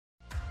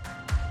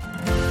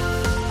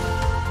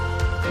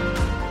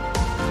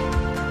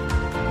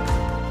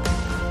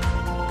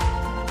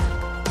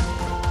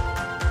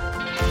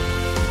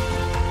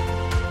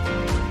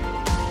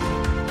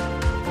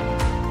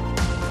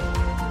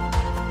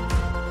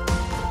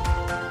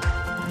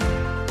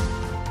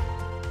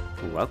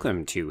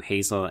welcome to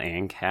Hazel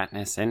and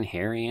Katniss and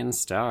Harry and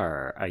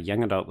Star, a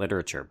young adult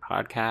literature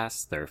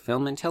podcast, their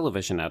film and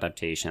television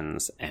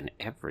adaptations, and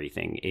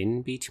everything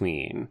in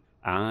between.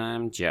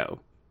 I'm Joe.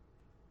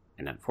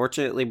 And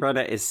unfortunately,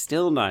 Bruna is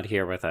still not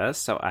here with us,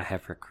 so I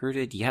have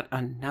recruited yet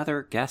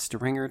another guest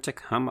ringer to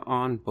come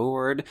on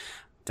board.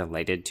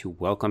 Delighted to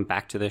welcome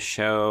back to the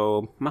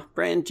show my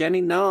friend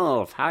Jenny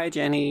Nulf. Hi,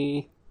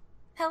 Jenny.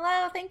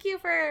 Hello, thank you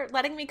for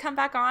letting me come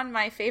back on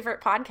my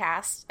favorite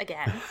podcast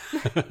again.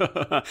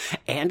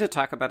 And to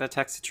talk about a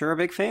text that you're a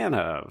big fan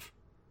of.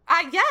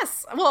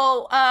 Yes,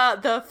 well,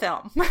 the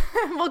film.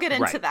 We'll get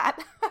into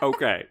that.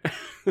 Okay.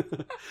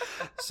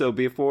 So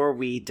before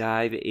we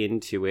dive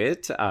into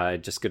it,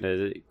 just going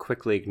to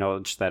quickly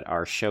acknowledge that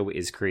our show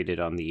is created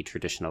on the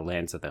traditional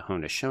lands of the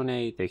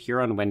Haudenosaunee, the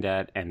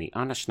Huron-Wendat, and the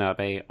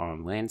Anishinaabe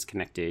on lands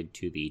connected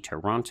to the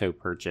Toronto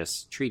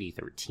Purchase Treaty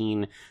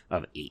 13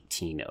 of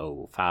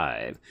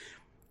 1805.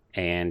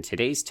 And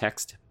today's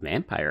text,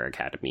 Vampire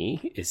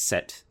Academy, is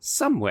set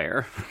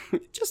somewhere,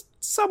 just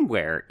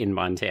somewhere in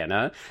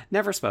Montana,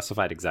 never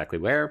specified exactly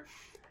where.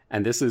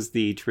 And this is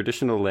the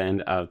traditional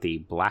land of the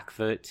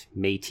Blackfoot,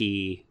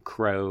 Métis,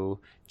 Crow,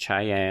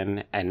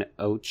 Cheyenne, and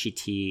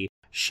Oceti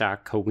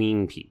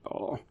Sakowin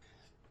people.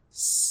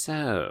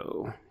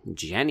 So,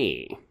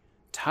 Jenny,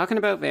 talking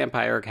about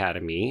Vampire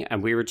Academy,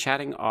 and we were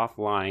chatting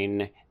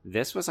offline,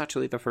 this was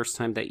actually the first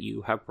time that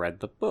you have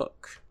read the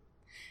book.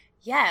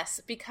 Yes,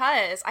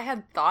 because I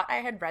had thought I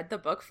had read the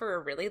book for a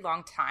really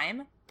long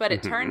time, but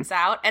it turns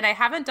out, and I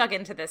haven't dug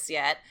into this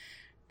yet,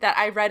 that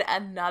I read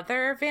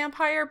another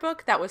vampire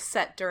book that was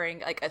set during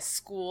like a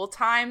school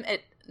time.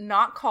 It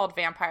not called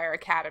Vampire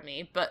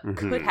Academy, but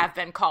could have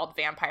been called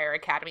Vampire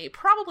Academy.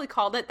 Probably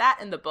called it that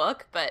in the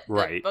book, but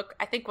the book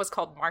I think was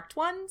called Marked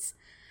Ones.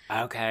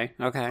 Okay.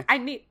 I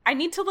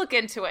need to look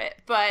into it,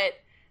 but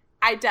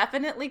I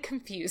definitely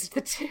confused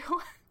the two.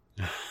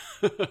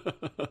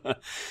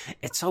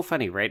 It's so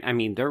funny, right? I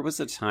mean, there was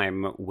a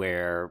time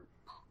where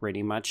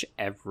pretty much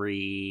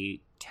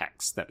every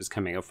text that was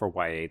coming out for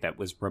YA that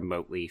was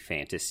remotely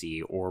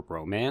fantasy or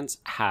romance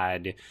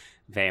had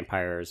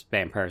vampires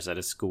at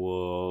a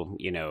school,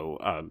 you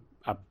know,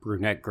 a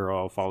brunette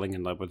girl falling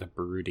in love with a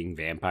brooding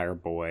vampire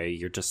boy.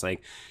 You're just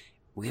like,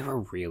 we were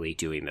really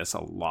doing this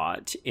a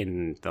lot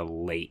in the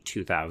late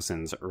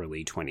 2000s,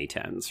 early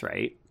 2010s,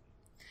 right?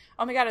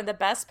 Oh my god, and the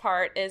best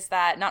part is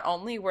that not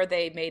only were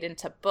they made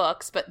into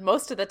books, but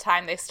most of the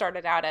time they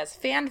started out as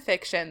fan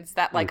fictions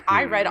that, like,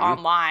 I read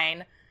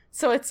online.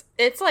 So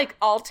it's like,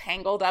 all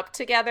tangled up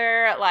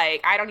together.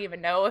 Like, I don't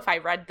even know if I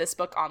read this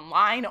book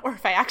online or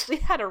if I actually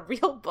had a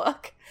real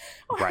book.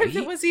 Or if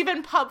it was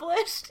even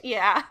published.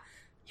 Yeah.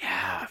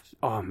 Yeah.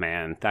 Oh,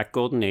 man. That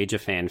golden age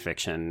of fan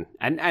fiction.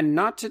 And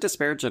not to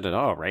disparage it at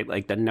all, right?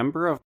 Like, the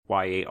number of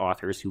YA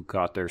authors who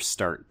got their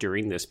start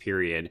during this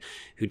period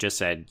who just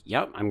said,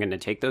 yep, I'm going to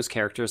take those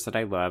characters that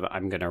I love.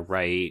 I'm going to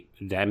write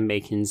them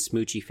making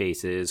smoochy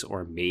faces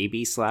or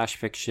maybe slash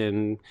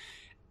fiction.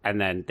 And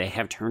then they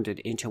have turned it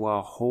into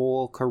a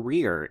whole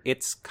career.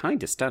 It's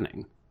kind of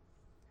stunning.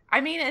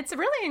 I mean, it's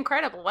really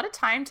incredible. What a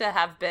time to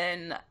have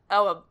been,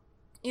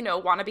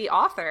 wannabe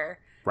author.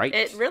 Right.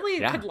 It really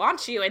could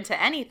launch you into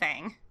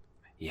anything.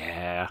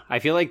 Yeah. I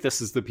feel like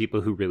this is the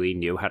people who really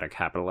knew how to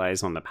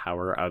capitalize on the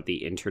power of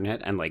the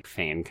internet and, like,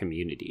 fan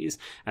communities.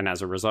 And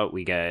as a result,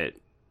 we get,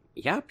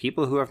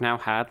 people who have now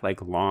had,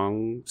 like,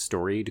 long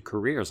storied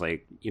careers.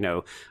 Like, you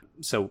know,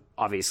 so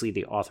obviously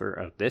the author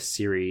of this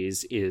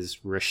series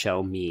is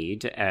Richelle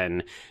Mead,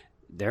 and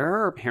there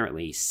are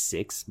apparently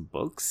 6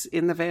 books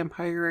in the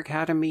Vampire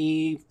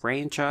Academy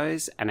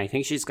franchise, and I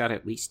think she's got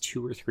at least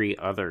 2 or 3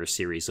 other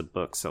series of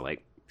books. So,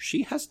 like,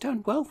 she has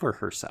done well for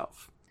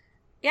herself.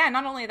 Yeah,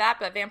 not only that,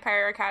 but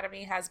Vampire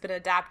Academy has been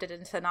adapted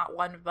into not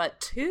 1 but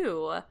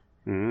 2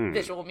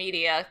 visual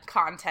media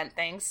content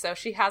things, so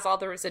she has all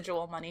the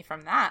residual money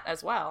from that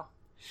as well.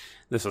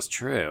 This is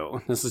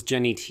true. This is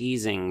Jenny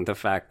teasing the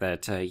fact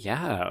that,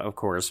 of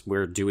course,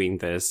 we're doing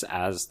this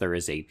as there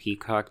is a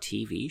Peacock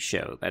TV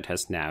show that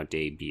has now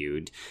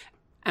debuted,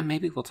 and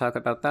maybe we'll talk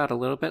about that a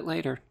little bit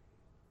later.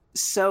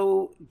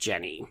 So,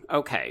 Jenny,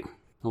 okay.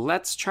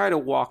 Let's try to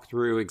walk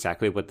through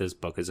exactly what this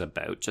book is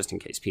about, just in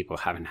case people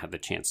haven't had the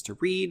chance to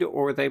read,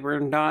 or they were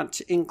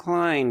not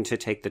inclined to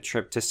take the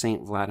trip to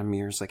St.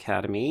 Vladimir's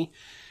Academy.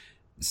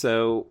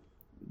 So,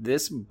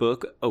 this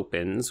book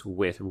opens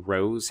with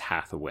Rose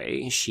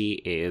Hathaway. She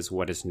is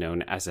what is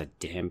known as a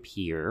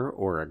Dhampir,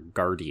 or a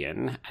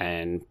guardian,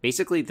 and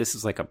basically this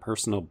is like a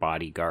personal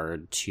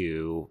bodyguard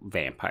to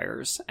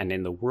vampires. And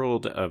in the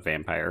world of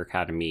Vampire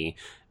Academy,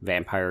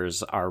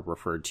 vampires are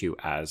referred to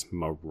as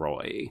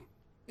Moroi.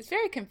 It's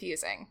very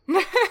confusing.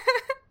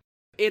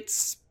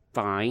 It's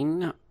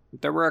fine.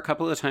 There were a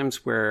couple of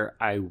times where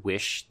I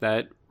wish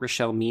that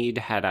Richelle Mead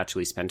had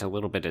actually spent a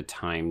little bit of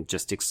time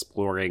just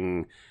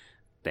exploring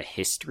the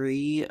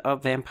history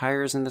of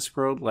vampires in this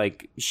world.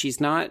 Like, she's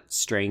not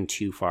straying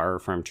too far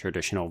from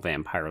traditional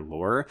vampire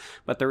lore,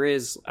 but there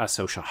is a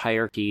social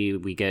hierarchy.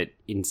 We get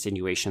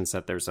insinuations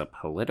that there's a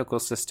political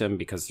system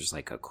because there's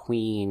like a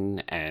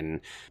queen, and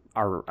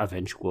our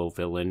eventual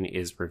villain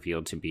is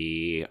revealed to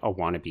be a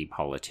wannabe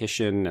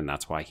politician, and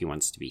that's why he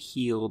wants to be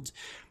healed.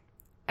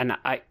 And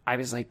I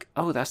was like,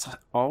 oh, that's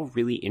all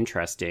really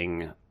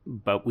interesting,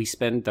 but we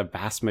spend the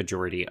vast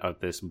majority of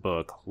this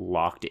book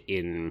locked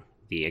in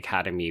the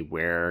academy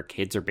where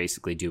kids are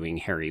basically doing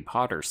Harry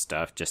Potter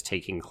stuff, just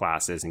taking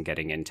classes and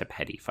getting into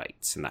petty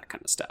fights and that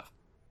kind of stuff.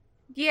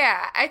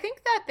 Yeah, I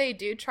think that they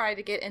do try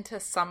to get into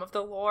some of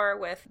the lore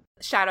with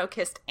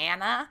Shadow-Kissed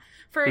Anna,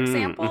 for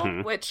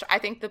example, which I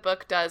think the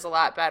book does a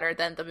lot better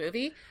than the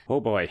movie. Oh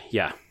boy,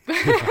 yeah.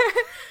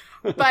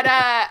 But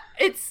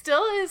it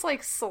still is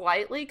like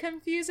slightly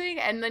confusing,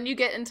 and then you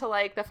get into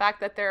like the fact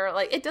that they're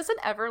like, it doesn't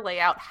ever lay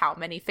out how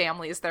many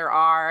families there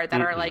are that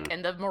are like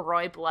in the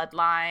Moroi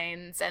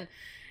bloodlines, and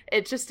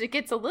it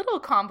gets a little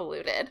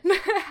convoluted.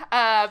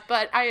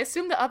 But I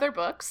assume the other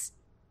books,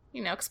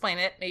 explain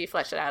it, maybe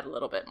flesh it out a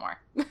little bit more.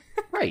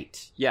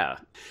 Right. Yeah.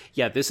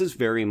 Yeah, this is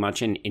very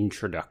much an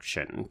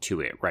introduction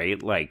to it,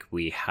 right? Like,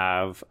 we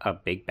have a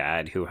big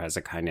bad who has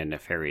a kind of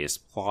nefarious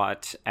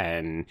plot,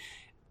 and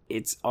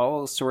it's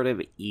all sort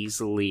of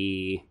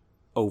easily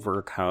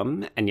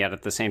overcome, and yet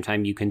at the same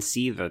time you can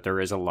see that there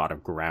is a lot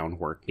of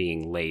groundwork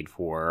being laid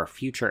for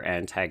future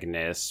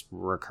antagonists,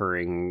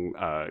 recurring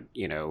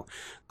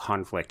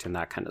conflict and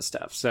that kind of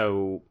stuff.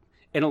 So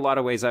in a lot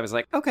of ways I was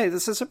like, okay,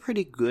 this is a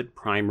pretty good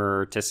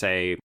primer to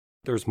say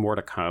there's more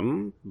to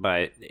come,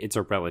 but it's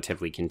a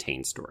relatively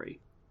contained story.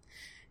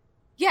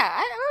 Yeah,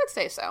 I would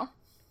say so.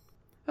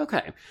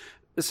 Okay,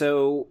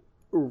 so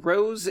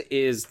Rose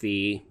is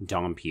the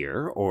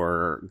Dhampir,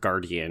 or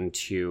guardian,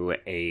 to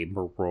a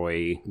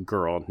Moroi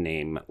girl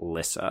named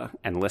Lissa.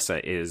 And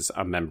Lissa is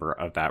a member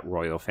of that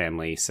royal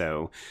family,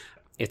 so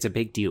it's a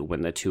big deal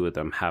when the two of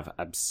them have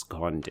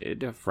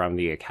absconded from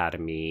the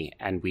academy.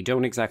 And we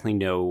don't exactly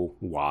know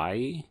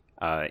why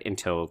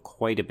until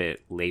quite a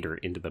bit later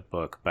into the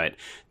book. But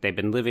they've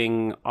been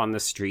living on the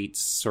streets,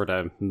 sort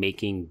of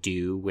making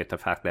do with the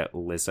fact that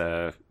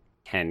Lissa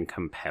can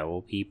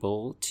compel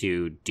people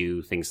to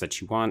do things that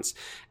she wants,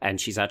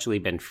 and she's actually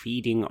been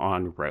feeding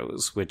on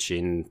Rose, which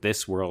in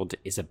this world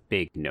is a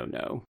big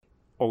no-no.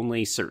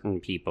 Only certain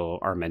people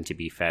are meant to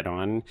be fed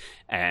on,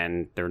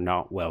 and they're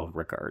not well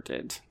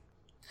regarded.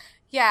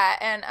 Yeah,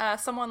 and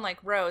someone like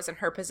Rose in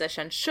her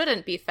position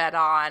shouldn't be fed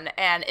on,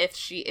 and if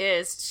she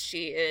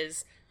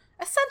is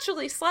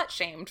essentially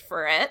slut-shamed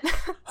for it.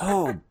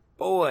 Oh,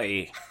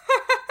 boy.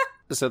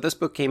 So this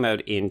book came out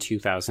in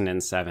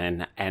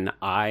 2007, and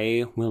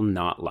I will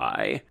not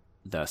lie,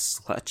 the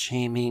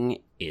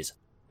slut-shaming is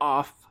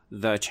off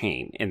the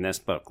chain in this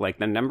book. Like,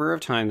 the number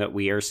of time that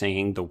we are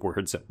saying the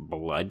words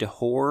blood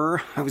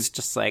whore, I was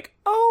just like,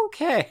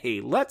 okay,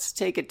 let's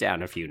take it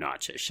down a few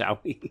notches, shall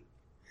we?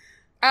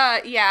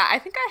 Yeah, I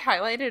think I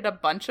highlighted a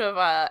bunch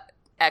of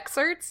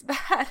excerpts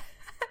that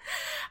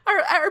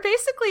are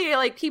basically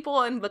like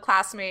people in the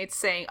classmates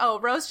saying, oh,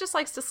 Rose just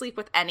likes to sleep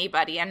with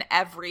anybody and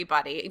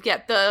everybody.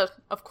 Yet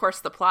of course,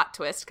 the plot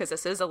twist, because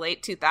this is a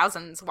late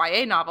 2000s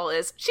YA novel,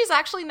 is she's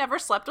actually never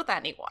slept with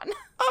anyone.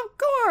 Of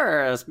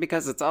course,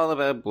 because it's all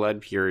about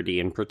blood purity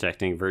and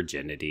protecting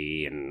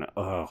virginity, and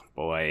oh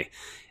boy.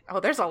 Oh,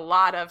 there's a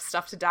lot of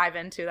stuff to dive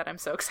into that I'm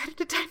so excited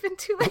to dive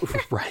into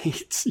later.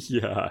 Right,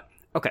 yeah.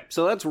 Okay,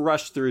 so let's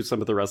rush through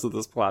some of the rest of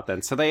this plot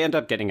then. So they end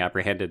up getting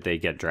apprehended, they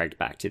get dragged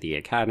back to the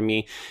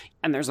academy,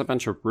 and there's a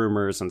bunch of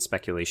rumors and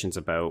speculations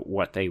about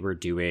what they were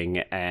doing,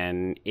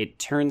 and it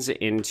turns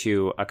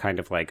into a kind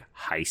of like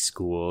high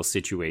school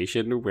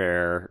situation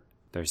where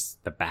there's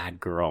the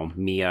bad girl,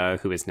 Mia,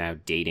 who is now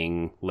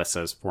dating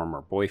Lissa's former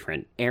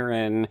boyfriend,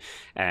 Aaron,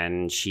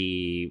 and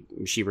she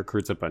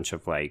recruits a bunch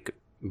of like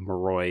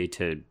Moroi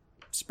to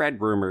spread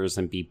rumors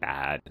and be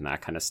bad and that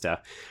kind of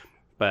stuff.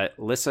 But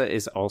Lissa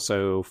is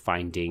also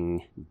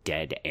finding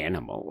dead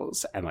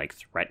animals and like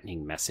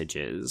threatening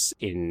messages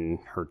in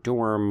her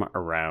dorm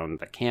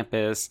around the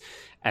campus.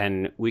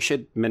 And we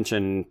should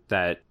mention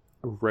that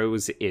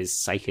Rose is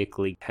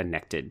psychically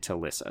connected to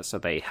Lissa. So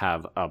they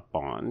have a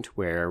bond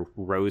where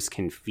Rose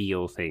can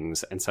feel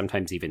things and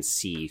sometimes even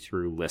see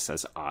through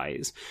Lissa's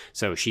eyes.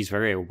 So she's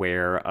very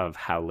aware of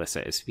how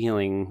Lissa is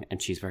feeling,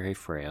 and she's very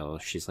frail.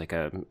 She's like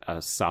a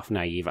soft,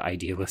 naive,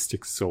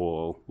 idealistic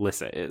soul,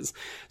 Lissa is.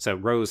 So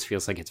Rose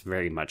feels like it's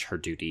very much her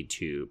duty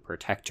to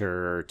protect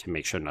her, to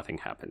make sure nothing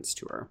happens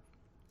to her.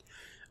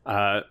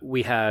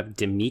 We have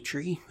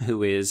Dimitri,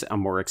 who is a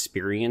more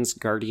experienced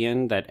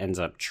guardian that ends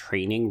up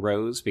training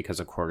Rose because,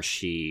 of course,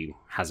 she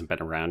hasn't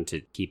been around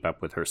to keep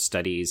up with her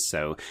studies.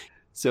 So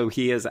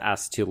he is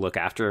asked to look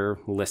after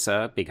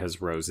Lissa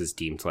because Rose is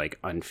deemed like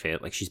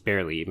unfit. Like, she's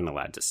barely even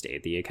allowed to stay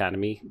at the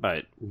academy.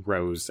 But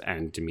Rose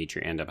and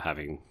Dimitri end up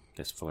having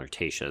this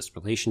flirtatious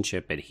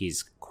relationship, and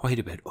he's quite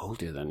a bit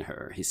older than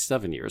her. He's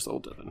 7 years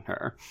older than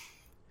her.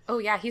 Oh,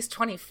 yeah, he's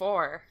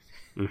 24.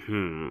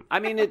 I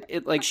mean,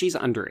 it like she's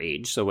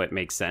underage, so it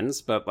makes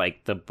sense. But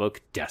like the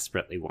book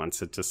desperately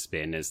wants it to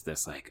spin as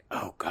this like,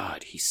 oh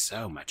god, he's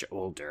so much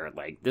older.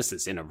 Like this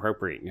is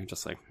inappropriate. And you're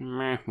just like,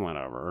 meh,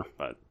 whatever.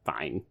 But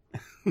fine.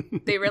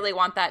 They really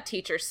want that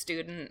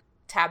teacher-student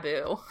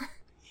taboo.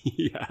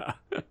 Yeah,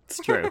 it's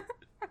true.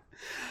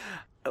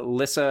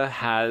 Lissa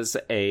has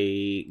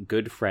a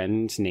good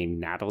friend named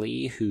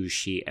Natalie who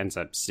she ends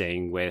up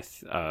staying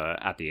with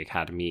at the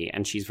academy,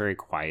 and she's very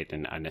quiet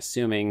and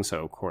unassuming,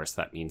 so of course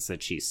that means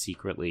that she's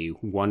secretly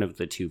one of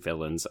the two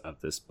villains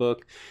of this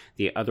book.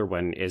 The other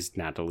one is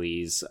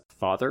Natalie's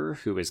father,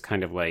 who is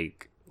kind of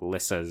like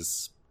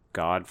Lissa's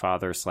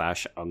godfather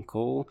 /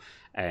 uncle,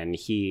 and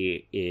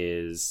he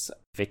is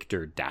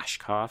Victor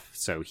Dashkoff.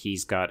 So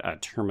he's got a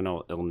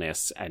terminal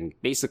illness, and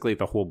basically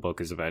the whole book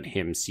is about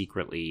him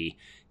secretly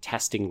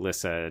testing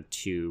Lissa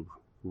to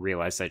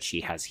realize that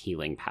she has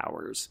healing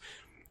powers.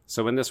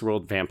 So in this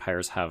world,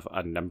 vampires have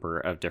a number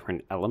of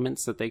different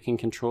elements that they can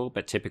control,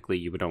 but typically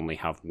you would only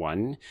have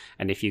one.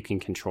 And if you can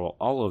control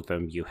all of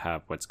them, you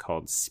have what's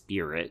called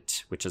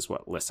spirit, which is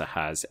what Lissa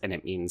has, and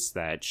it means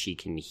that she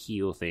can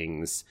heal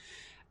things.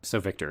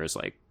 So Victor is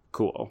like,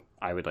 cool,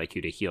 I would like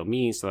you to heal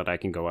me so that I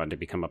can go on to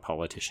become a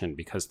politician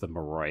because the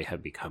Moroi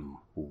have become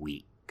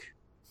weak.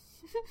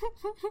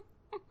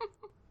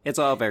 It's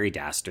all very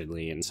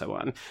dastardly and so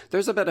on.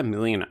 There's about a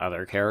million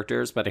other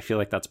characters, but I feel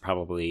like that's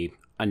probably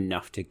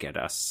enough to get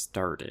us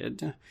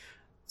started.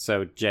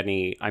 So,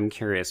 Jenny, I'm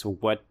curious,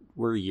 what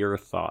were your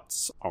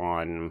thoughts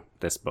on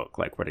this book?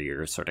 Like, what are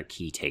your sort of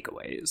key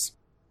takeaways?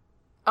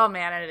 Oh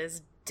man, it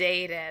is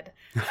dated.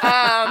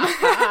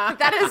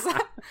 That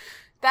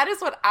is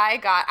what I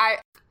got.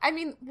 I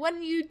mean,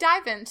 when you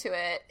dive into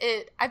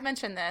it, I've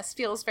mentioned this,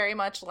 feels very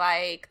much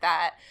like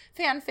that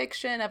fan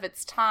fiction of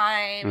its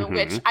time,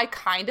 which I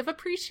kind of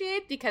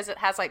appreciate because it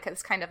has like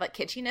this kind of like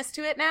kitschiness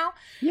to it now.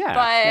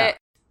 Yeah.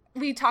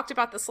 But we talked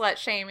about the slut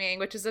shaming,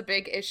 which is a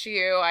big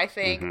issue, I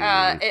think.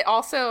 It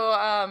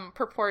also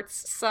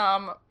purports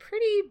some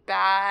pretty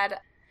bad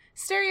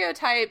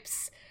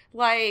stereotypes.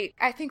 Like,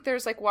 I think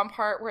there's, like, one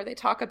part where they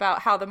talk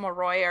about how the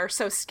Moroi are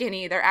so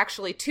skinny. They're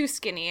actually too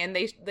skinny, and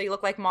they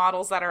look like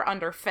models that are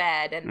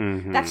underfed,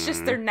 and that's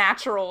just their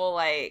natural,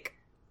 like,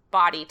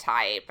 body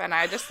type. And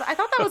I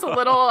thought that was a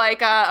little,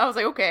 like, I was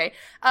like, okay.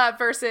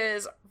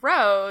 Versus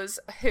Rose,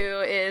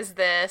 who is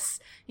this,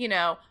 you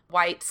know,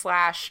 white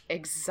 /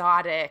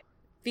 exotic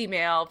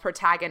female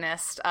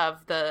protagonist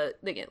of the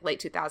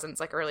late 2000s,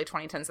 like early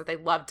 2010s that they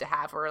love to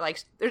have, or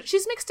like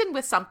she's mixed in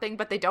with something,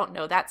 but they don't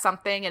know that's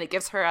something, and it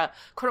gives her a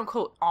quote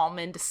unquote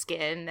almond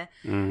skin.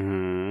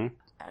 The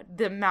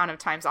amount of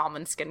times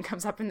almond skin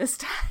comes up in this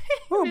time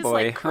is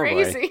like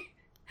crazy.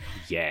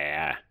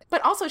 Yeah.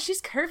 But also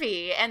she's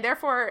curvy and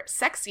therefore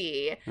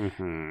sexy.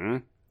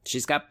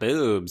 She's got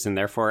boobs, and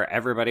therefore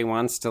everybody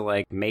wants to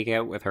like make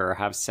out with her or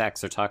have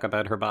sex or talk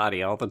about her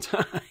body all the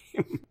time.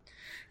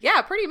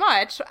 Yeah, pretty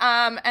much.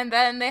 And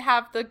then they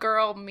have the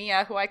girl,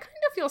 Mia, who I kind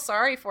of feel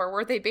sorry for,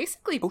 where they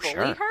basically bully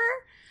her.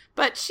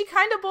 But she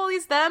kind of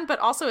bullies them, but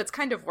also it's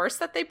kind of worse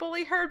that they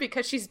bully her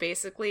because she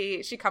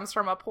comes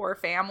from a poor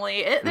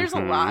family. There's a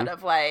lot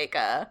of, like,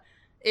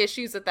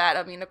 issues with that.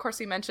 I mean, of course,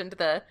 we mentioned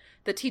the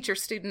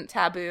teacher-student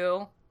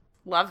taboo.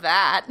 Love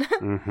that.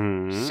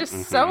 It's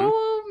just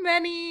so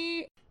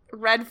many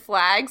red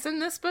flags in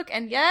this book,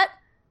 and yet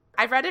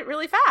I read it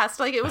really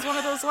fast. Like, it was one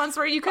of those ones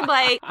where you could,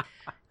 like...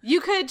 You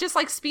could just,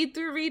 like, speed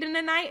through read in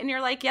a night, and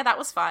you're like, yeah, that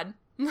was fun.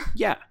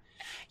 Yeah,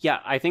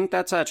 I think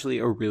that's actually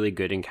a really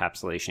good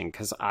encapsulation,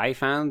 because I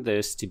found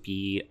this to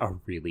be a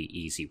really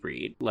easy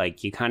read.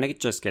 Like, you kind of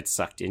just get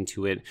sucked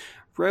into it.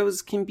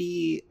 Rose can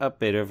be a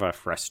bit of a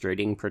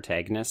frustrating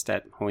protagonist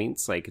at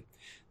points. Like,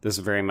 this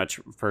is very much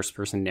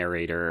first-person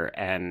narrator,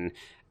 and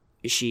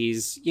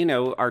she's, you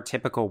know, our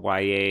typical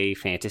YA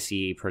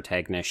fantasy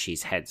protagonist.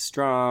 She's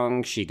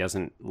headstrong. She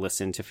doesn't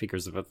listen to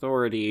figures of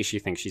authority. She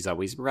thinks she's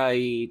always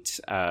right.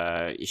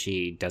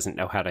 She doesn't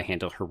know how to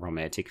handle her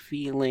romantic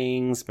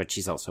feelings, but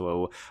she's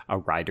also a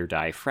ride or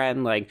die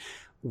friend. Like,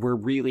 we're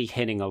really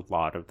hitting a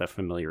lot of the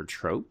familiar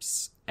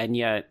tropes, and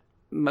yet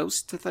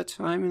most of the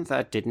time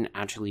that didn't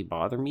actually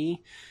bother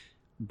me.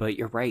 But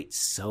you're right,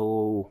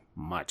 so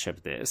much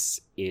of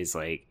this is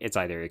like, it's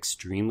either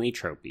extremely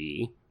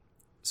tropey,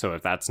 so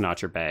if that's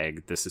not your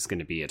bag, this is going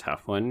to be a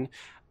tough one.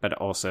 But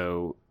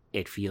also,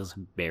 it feels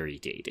very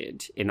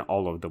dated in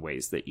all of the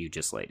ways that you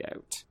just laid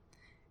out.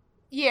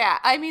 Yeah,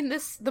 I mean,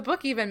 the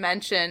book even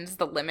mentions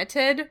The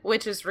Limited,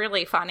 which is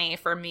really funny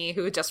for me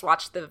who just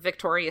watched the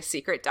Victoria's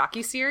Secret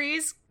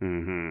docuseries.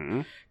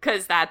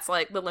 Because that's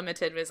like, The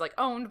Limited was like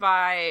owned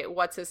by,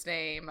 what's his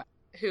name,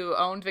 who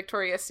owned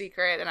Victoria's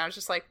Secret. And I was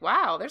just like,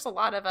 wow, there's a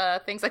lot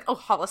of things like,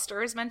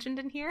 Hollister is mentioned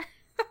in here.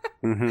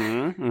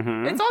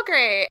 It's all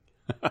great.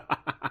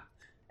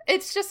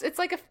 It's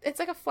like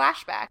a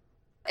flashback.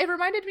 It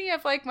reminded me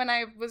of like when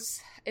I was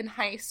in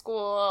high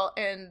school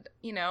and,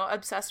 you know,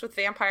 obsessed with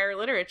vampire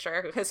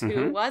literature, because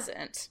who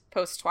wasn't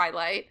post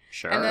Twilight?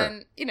 Sure. And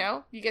then, you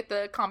know, you get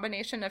the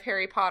combination of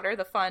Harry Potter,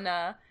 the fun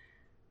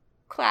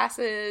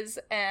classes,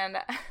 and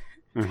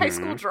high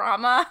school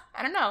drama.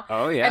 I don't know.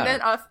 Oh, yeah.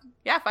 And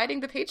then, fighting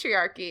the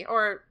patriarchy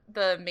or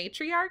the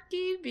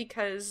matriarchy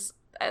because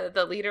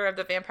the leader of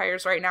the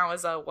vampires right now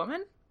is a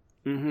woman.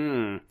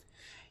 Mm-hmm.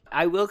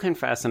 I will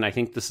confess, and I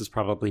think this is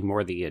probably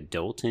more the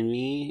adult in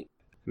me,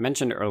 I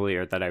mentioned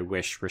earlier that I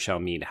wish Richelle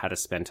Mead had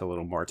spent a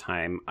little more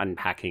time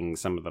unpacking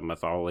some of the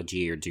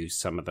mythology or do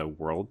some of the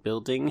world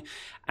building.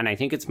 And I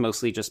think it's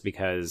mostly just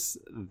because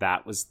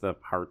that was the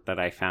part that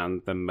I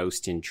found the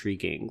most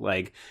intriguing.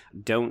 Like,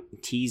 don't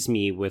tease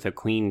me with a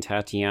Queen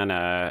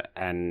Tatiana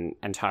and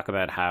talk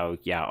about how,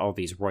 all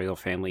these royal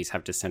families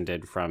have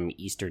descended from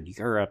Eastern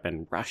Europe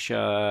and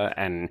Russia.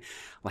 And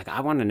like, I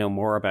want to know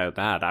more about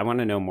that. I want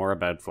to know more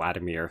about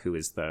Vladimir, who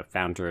is the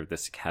founder of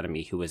this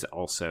academy, who is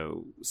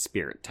also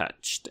spirit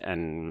touched,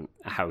 and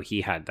how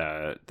he had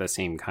the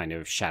same kind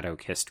of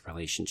shadow-kissed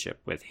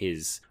relationship with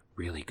his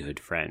really good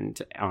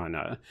friend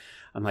Anna.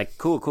 I'm like,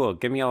 cool,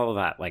 give me all of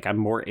that. Like, I'm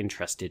more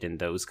interested in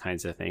those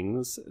kinds of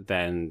things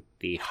than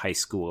the high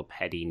school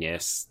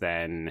pettiness,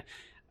 than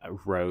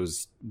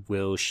Rose,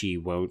 will she,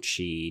 won't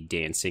she,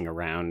 dancing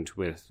around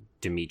with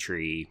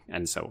Dimitri,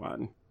 and so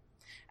on.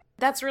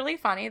 That's really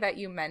funny that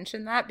you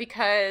mentioned that,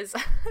 because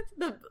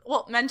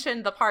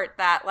mentioned the part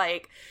that,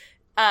 like,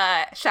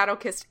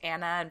 shadow-kissed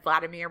Anna and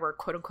Vladimir were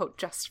quote-unquote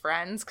just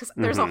friends, because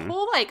there's a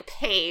whole, like,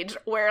 page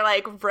where,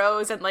 like,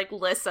 Rose and, like,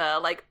 Lissa,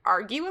 like,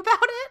 argue about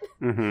it.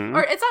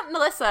 Or it's not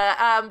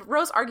Melissa.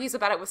 Rose argues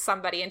about it with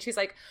somebody, and she's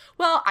like,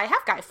 well, I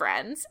have guy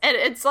friends. And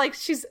it's like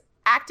she's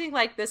acting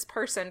like this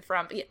person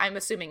from, I'm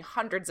assuming,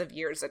 hundreds of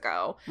years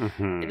ago,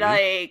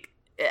 like,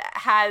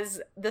 has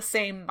the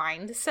same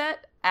mindset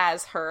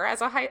as her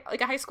as a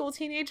high school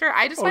teenager.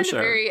 I just find it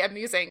very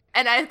amusing.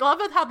 And I love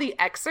how the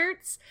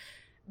excerpts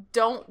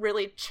don't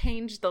really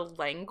change the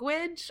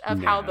language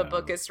of how the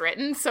book is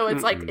written. So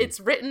it's like, it's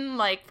written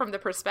like from the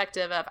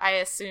perspective of, I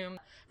assume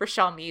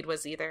Richelle Mead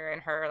was either in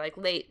her like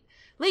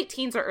late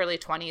teens or early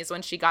 20s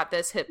when she got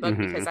this hit book,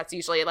 because that's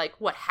usually like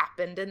what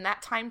happened in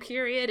that time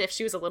period. If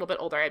she was a little bit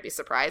older, I'd be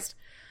surprised.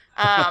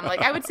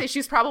 Like, I would say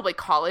she's probably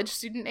college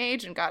student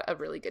age and got a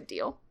really good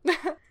deal.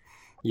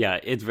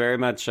 Yeah, it's very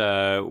much,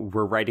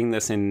 we're writing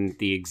this in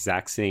the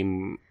exact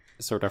same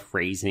sort of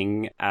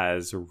phrasing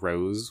as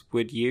Rose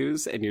would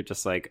use, and you're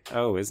just like,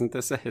 oh, isn't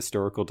this a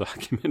historical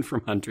document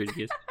from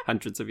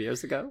hundreds of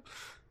years ago?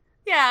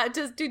 Yeah,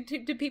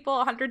 do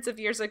people hundreds of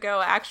years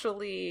ago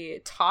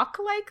actually talk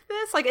like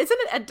this? Like, isn't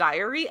it a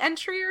diary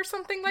entry or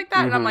something like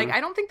that? And I'm like,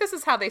 I don't think this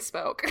is how they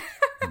spoke.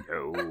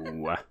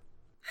 No.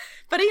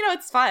 But,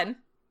 it's fun.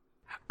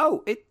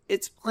 Oh,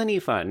 it's plenty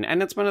fun.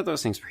 And it's one of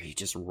those things where you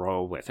just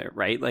roll with it,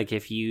 right? Like,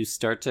 if you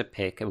start to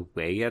pick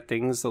away at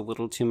things a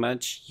little too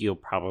much, you'll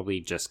probably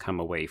just come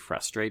away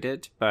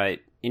frustrated. But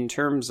in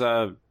terms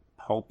of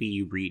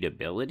pulpy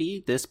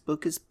readability, this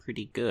book is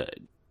pretty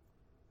good.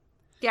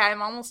 Yeah,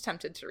 I'm almost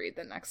tempted to read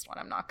the next one.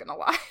 I'm not going to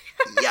lie.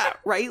 Yeah,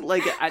 right?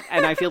 Like,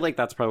 and I feel like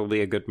that's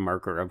probably a good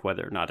marker of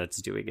whether or not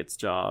it's doing its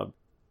job.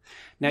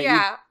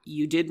 Now,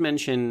 you did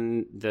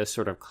mention the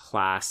sort of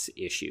class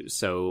issues.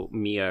 So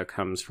Mia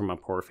comes from a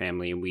poor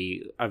family, and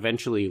we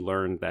eventually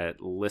learned that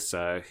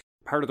Lissa,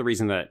 part of the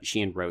reason that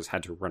she and Rose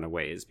had to run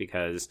away is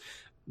because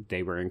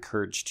they were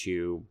encouraged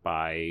to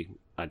by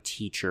a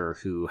teacher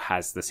who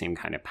has the same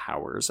kind of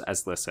powers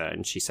as Lissa.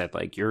 And she said,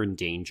 like, you're in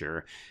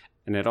danger.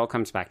 And it all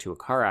comes back to a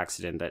car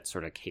accident that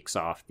sort of kicks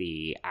off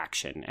the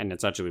action. And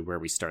it's actually where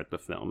we start the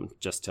film,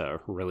 just to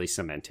really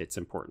cement its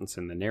importance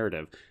in the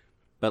narrative.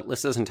 But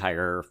Lissa's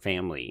entire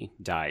family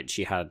died.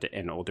 She had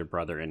an older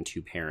brother and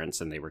two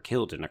parents, and they were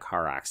killed in a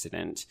car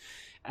accident.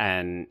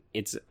 And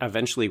it's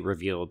eventually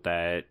revealed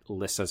that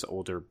Lissa's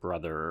older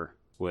brother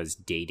was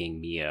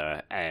dating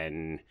Mia,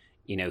 and,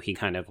 he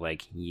kind of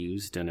like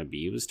used and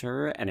abused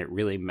her, and it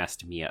really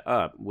messed Mia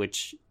up,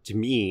 which to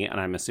me, and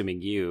I'm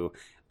assuming you,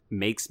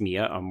 makes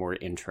Mia a more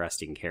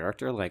interesting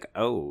character. Like,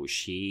 oh,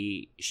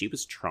 she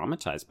was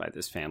traumatized by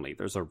this family.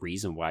 There's a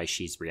reason why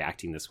she's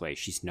reacting this way.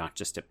 She's not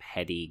just a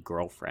petty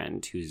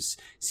girlfriend who's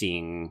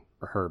seeing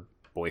her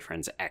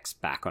boyfriend's ex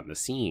back on the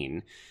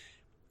scene.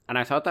 And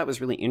I thought that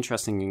was really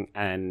interesting.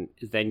 And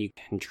then you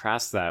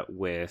contrast that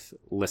with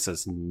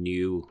Lissa's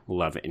new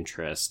love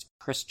interest,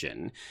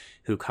 Christian,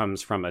 who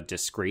comes from a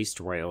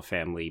disgraced royal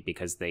family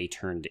because they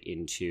turned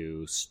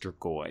into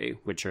Strigoi,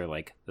 which are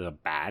like the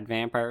bad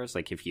vampires.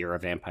 Like, if you're a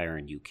vampire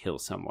and you kill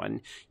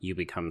someone, you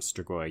become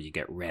Strigoi, you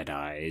get red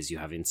eyes, you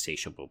have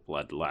insatiable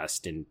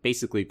bloodlust, and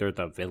basically they're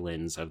the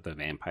villains of the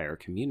vampire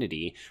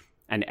community.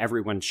 And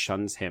everyone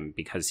shuns him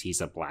because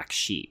he's a black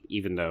sheep,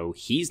 even though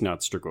he's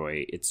not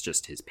Strigoi, it's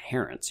just his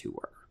parents who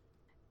were.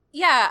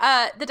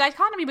 Yeah, the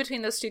dichotomy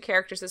between those two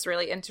characters is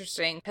really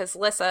interesting, because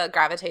Lissa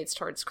gravitates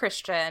towards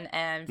Christian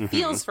and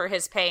feels for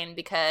his pain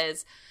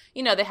because,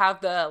 they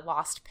have the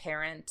lost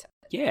parent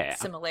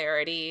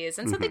similarities,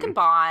 and so they can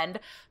bond.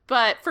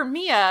 But for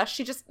Mia,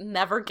 she just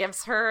never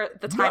gives her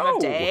the time of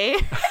day.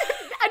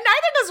 And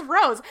neither does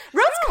Rose.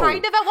 Rose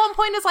kind of at one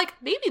point is like,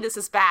 maybe this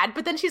is bad,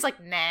 but then she's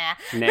like, nah.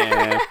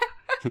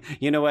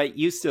 You know what?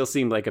 You still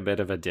seem like a bit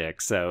of a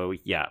dick, so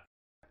yeah.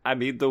 I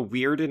mean, the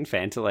weird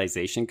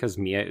infantilization, because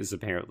Mia is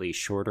apparently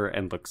shorter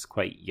and looks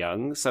quite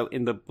young. So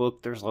in the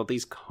book, there's all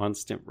these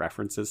constant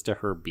references to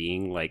her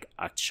being like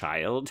a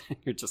child.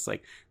 You're just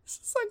like, this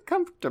is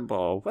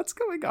uncomfortable. What's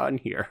going on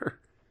here?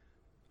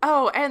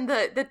 Oh, and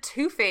the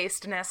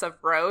two-facedness of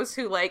Rose,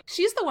 who, like,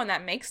 she's the one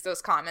that makes those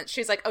comments.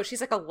 She's like, oh,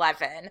 she's like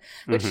 11,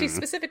 which she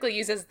specifically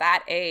uses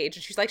that age.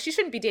 And she's like, she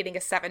shouldn't be dating a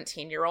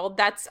 17-year-old.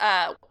 That's,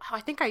 I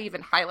think I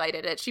even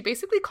highlighted it. She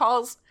basically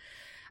calls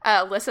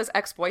Lissa's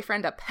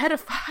ex-boyfriend a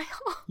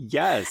pedophile.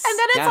 Yes. And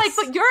then it's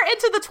like, but you're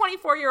into the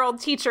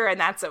 24-year-old teacher, and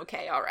that's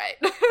okay, all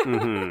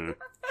right.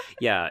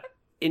 Yeah.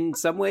 In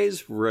some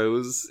ways,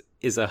 Rose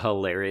is a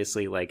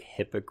hilariously, like,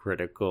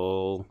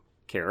 hypocritical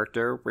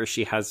character where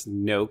she has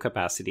no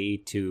capacity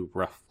to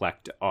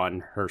reflect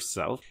on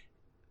herself.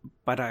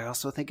 But I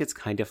also think it's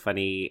kind of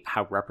funny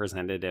how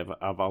representative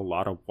of a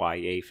lot of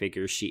YA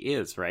figures she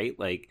is, right?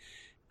 Like,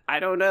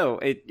 I don't know.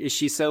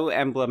 She's so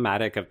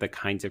emblematic of the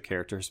kinds of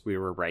characters we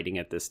were writing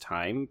at this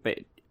time. But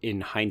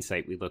in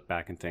hindsight, we look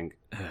back and think,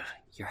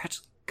 you're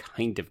actually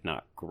kind of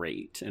not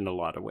great in a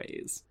lot of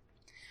ways.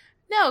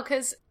 No,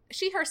 because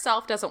she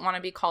herself doesn't want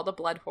to be called a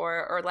blood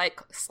whore or, like,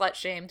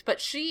 slut-shamed,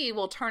 but she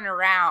will turn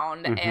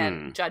around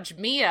and judge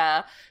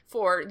Mia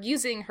for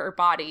using her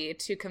body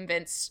to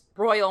convince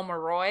Royal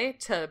Moroi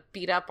to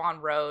beat up on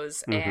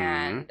Rose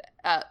and,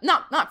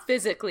 not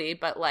physically,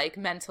 but, like,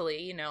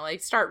 mentally, you know,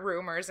 like, start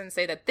rumors and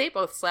say that they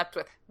both slept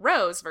with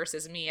Rose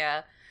versus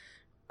Mia.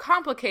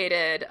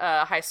 Complicated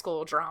high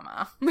school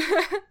drama,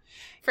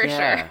 for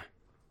sure.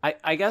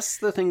 I guess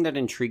the thing that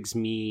intrigues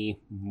me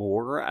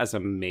more as a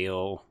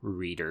male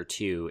reader,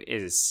 too,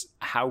 is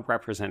how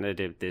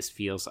representative this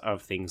feels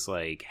of things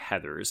like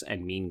Heathers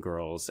and Mean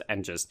Girls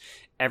and just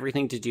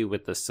everything to do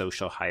with the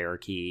social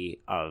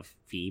hierarchy of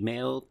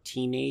female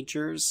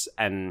teenagers.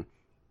 And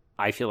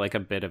I feel like a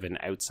bit of an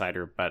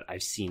outsider, but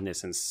I've seen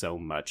this in so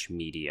much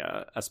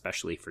media,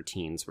 especially for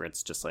teens, where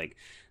it's just like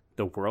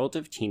the world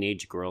of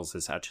teenage girls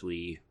is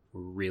actually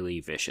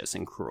really vicious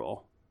and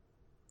cruel.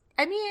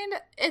 I mean,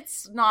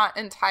 it's not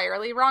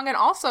entirely wrong. And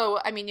also,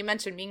 I mean, you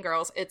mentioned Mean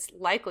Girls. It's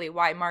likely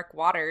why Mark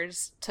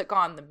Waters took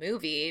on the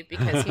movie,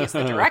 because he's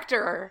the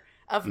director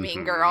of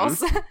Mean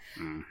Girls.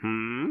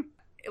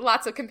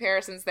 Lots of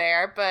comparisons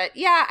there. But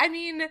yeah, I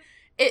mean,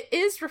 it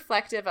is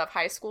reflective of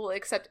high school,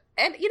 except,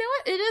 and you know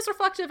what? It is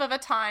reflective of a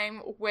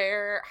time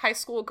where high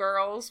school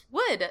girls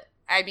would,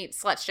 I mean,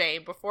 slut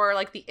shame before,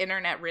 like, the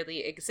internet really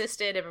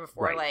existed and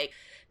before, like,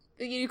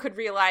 you could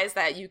realize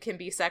that you can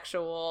be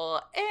sexual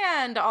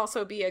and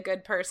also be a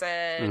good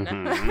person.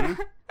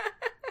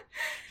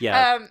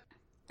 Yeah.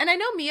 And I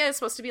know Mia is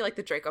supposed to be, like,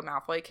 the Draco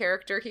Malfoy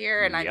character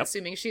here, and I'm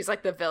assuming she's,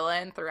 like, the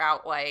villain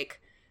throughout, like,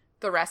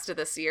 the rest of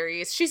the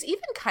series. She's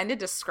even kind of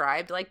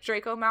described like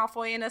Draco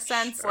Malfoy in a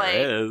sense. Sure like,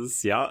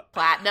 is, yeah.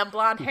 Platinum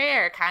blonde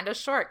hair, kind of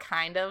short,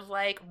 kind of,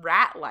 like,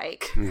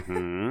 rat-like.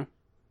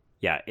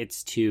 Yeah,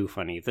 it's too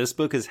funny. This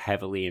book is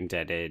heavily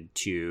indebted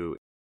to,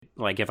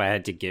 like, if I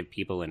had to give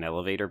people an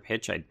elevator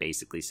pitch, I'd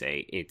basically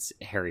say it's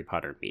Harry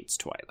Potter meets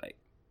Twilight.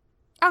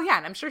 Oh, yeah,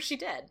 and I'm sure she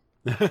did.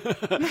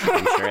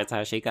 I'm sure it's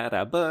how she got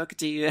a book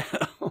deal.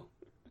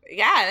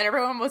 Yeah, and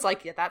everyone was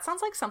like, yeah, that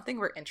sounds like something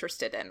we're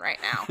interested in right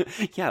now.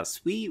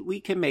 Yes,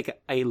 we can make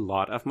a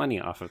lot of money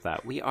off of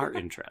that. We are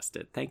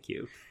interested. Thank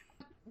you.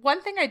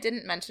 One thing I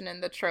didn't mention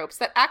in the tropes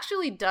that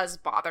actually does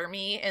bother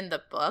me in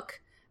the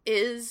book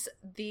is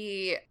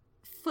the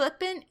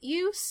flippant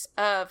use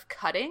of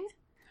cutting.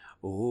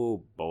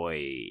 Oh,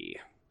 boy.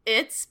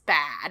 It's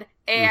bad.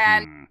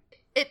 And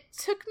it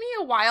took me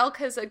a while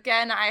because,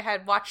 again, I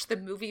had watched the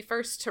movie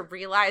first to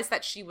realize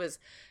that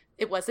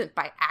it wasn't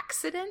by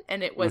accident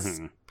and it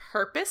was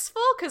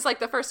purposeful. Because, like,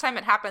 the first time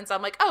it happens,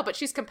 I'm like, oh, but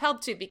she's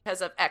compelled to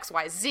because of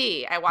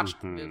XYZ. I watched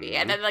the movie.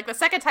 And then, like, the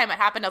second time it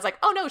happened, I was like,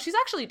 oh, no, she's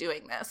actually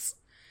doing this.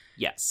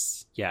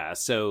 Yes. Yeah.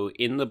 So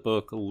in the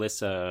book,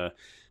 Lissa,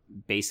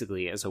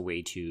 basically as a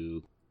way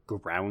to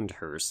ground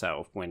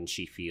herself when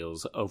she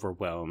feels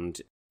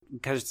overwhelmed,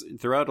 because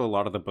throughout a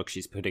lot of the book,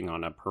 she's putting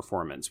on a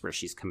performance where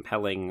she's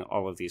compelling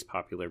all of these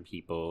popular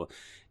people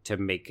to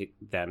make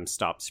them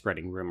stop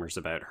spreading rumors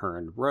about her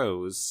and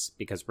Rose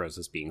because Rose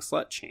is being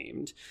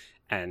slut-shamed.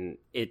 And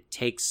it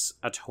takes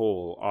a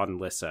toll on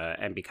Lissa.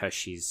 And because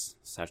she's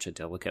such a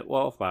delicate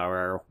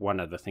wallflower, one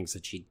of the things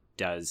that she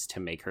does to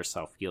make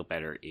herself feel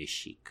better is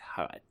she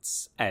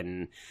cuts.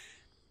 And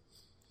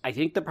I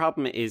think the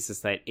problem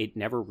is that it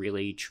never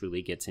really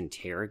truly gets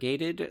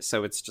interrogated.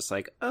 So it's just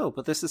like, oh,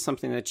 but this is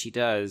something that she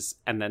does.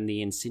 And then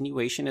the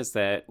insinuation is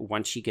that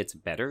once she gets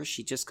better,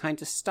 she just kind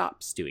of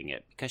stops doing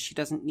it because she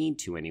doesn't need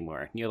to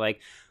anymore. And you're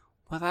like,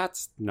 well,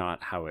 that's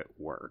not how it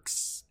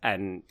works.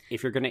 And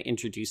if you're going to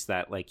introduce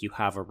that, like, you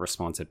have a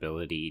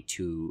responsibility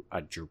to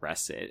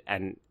address it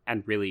and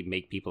really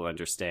make people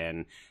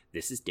understand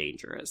this is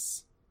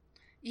dangerous.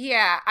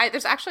 Yeah,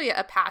 there's actually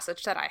a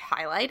passage that I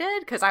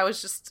highlighted because I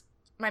was just...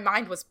 my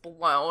mind was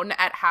blown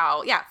at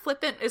how,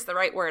 flippant is the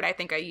right word I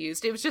think I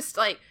used. It was just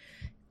like,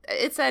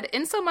 it said,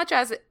 in so much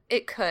as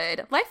it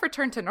could, life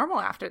returned to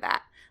normal after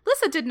that.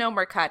 Lyssa did no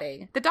more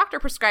cutting. The doctor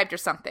prescribed her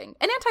something.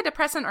 An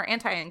antidepressant or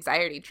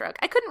anti-anxiety drug.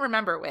 I couldn't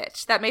remember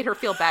which. That made her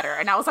feel better.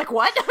 And I was like,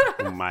 what?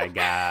 Oh my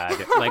God.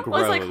 Like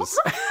Rose. I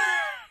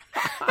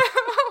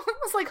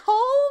was like,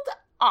 hold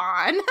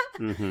on.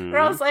 Mm-hmm. And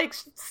I was like,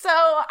 so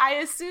I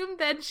assume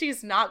then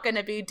she's not going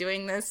to be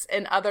doing this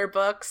in other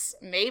books.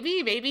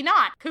 Maybe, maybe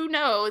not. Who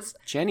knows?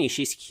 Jenny,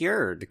 she's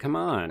cured. Come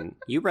on.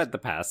 You read the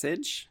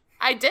passage.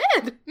 I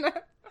did.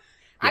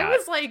 I Yeah.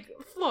 was like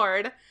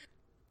floored.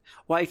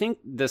 Well, I think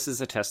this is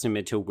a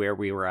testament to where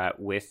we were at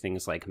with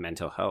things like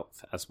mental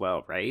health as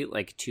well, right?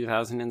 Like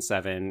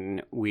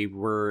 2007, we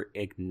were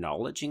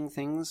acknowledging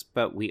things,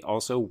 but we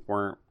also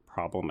weren't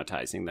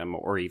problematizing them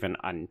or even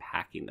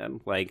unpacking them.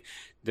 Like,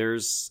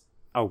 there's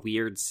a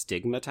weird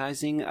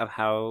stigmatizing of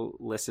how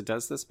Lyssa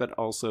does this, but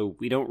also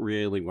we don't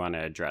really want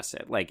to address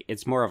it. Like,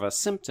 it's more of a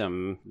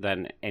symptom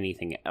than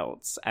anything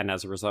else. And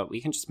as a result,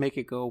 we can just make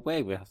it go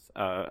away with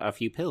a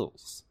few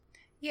pills.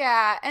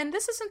 Yeah, and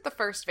this isn't the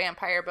first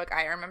vampire book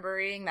I remember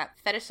reading that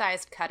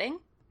fetishized cutting.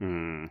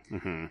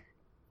 Mm-hmm.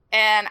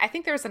 And I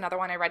think there was another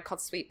one I read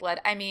called Sweet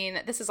Blood. I mean,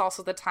 this is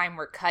also the time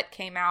where Cut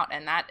came out,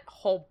 and that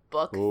whole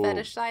book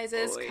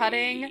fetishizes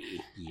cutting.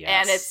 Yes.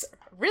 And it's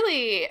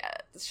really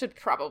should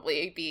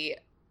probably be...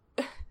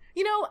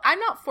 You know, I'm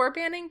not for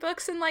banning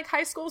books in, like,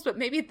 high schools, but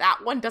maybe that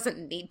one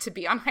doesn't need to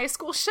be on high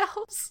school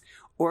shelves.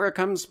 Or it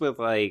comes with,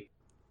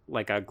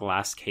 like a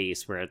glass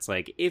case where it's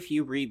like, if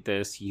you read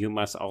this, you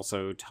must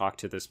also talk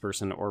to this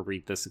person or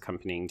read this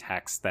accompanying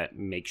text that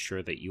makes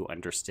sure that you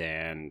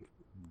understand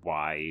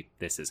why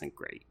this isn't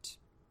great.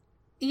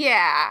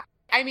 Yeah.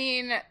 I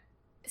mean,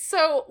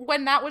 so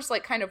when that was,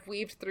 like, kind of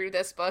weaved through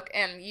this book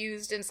and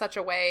used in such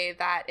a way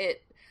that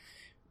it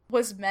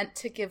was meant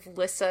to give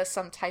Lyssa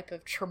some type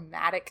of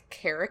traumatic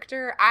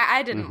character,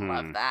 I didn't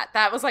love that.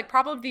 That was, like,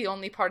 probably the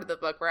only part of the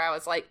book where I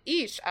was like,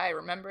 eesh, I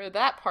remember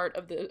that part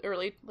of the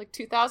early, like,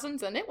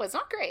 2000s, and it was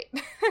not great.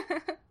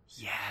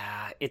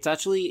 Yeah, it's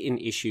actually an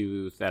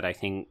issue that I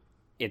think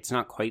it's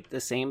not quite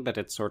the same, but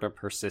it sort of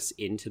persists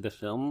into the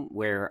film,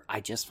 where I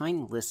just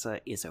find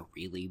Lyssa is a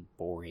really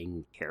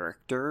boring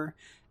character.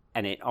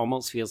 And it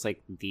almost feels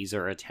like these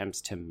are attempts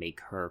to make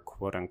her,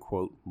 quote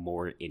unquote,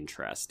 more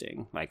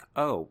interesting. Like,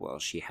 oh, well,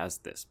 she has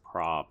this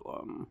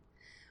problem.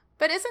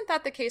 But isn't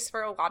that the case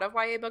for a lot of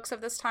YA books of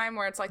this time,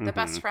 where it's like the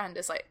best friend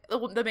is like,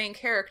 the main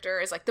character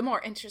is like the more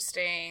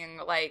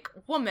interesting, like,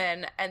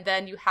 woman, and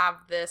then you have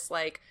this,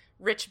 like,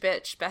 rich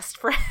bitch best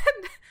friend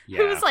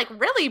who's, like,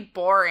 really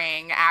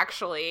boring,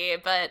 actually,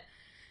 but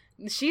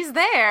she's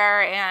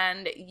there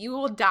and you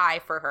will die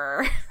for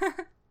her.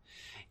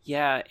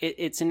 Yeah,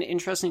 it's an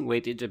interesting way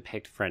to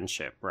depict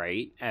friendship,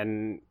 right?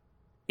 And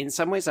in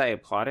some ways I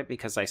applaud it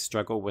because I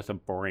struggle with a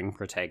boring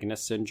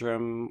protagonist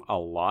syndrome a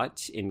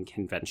lot in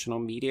conventional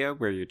media,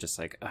 where you're just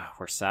like, oh,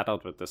 we're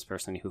saddled with this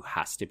person who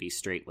has to be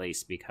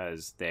straight-laced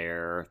because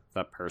they're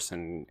the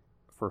person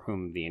for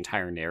whom the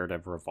entire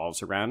narrative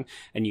revolves around.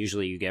 And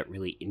usually you get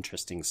really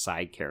interesting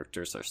side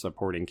characters or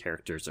supporting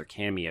characters or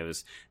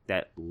cameos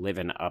that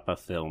liven up a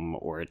film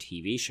or a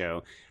TV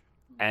show.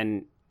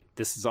 And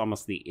this is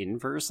almost the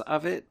inverse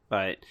of it,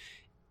 but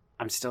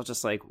I'm still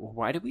just like,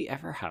 why do we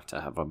ever have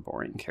to have a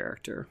boring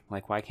character?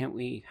 Like, why can't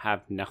we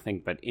have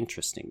nothing but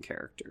interesting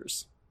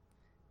characters?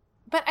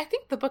 But I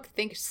think the book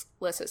thinks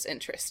Lyssa's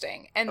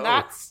interesting, and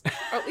that's,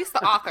 or at least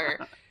the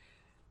author.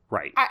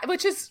 Right.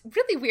 Which is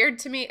really weird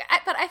to me.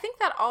 But I think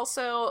that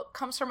also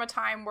comes from a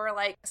time where,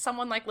 like,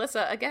 someone like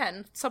Lyssa,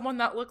 again, someone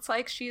that looks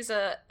like she's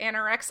a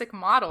anorexic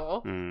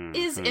model,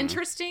 is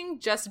interesting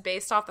just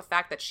based off the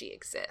fact that she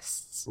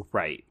exists.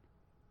 Right.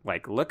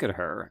 Like, look at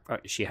her.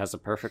 She has a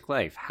perfect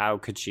life. How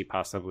could she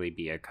possibly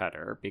be a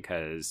cutter?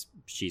 Because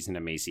she's an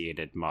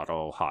emaciated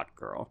model hot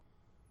girl.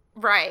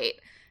 Right.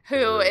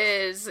 Who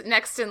is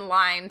next in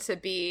line to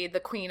be the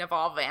queen of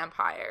all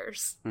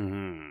vampires.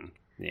 Mm-hmm.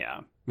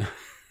 Yeah.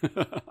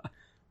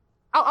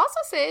 I'll also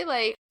say,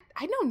 like,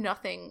 I know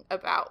nothing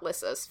about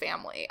Lyssa's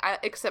family,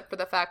 except for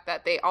the fact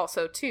that they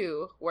also,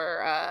 too,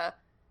 were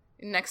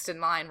next in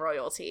line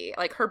royalty.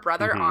 Like, her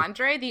brother,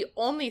 Andre, the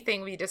only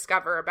thing we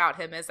discover about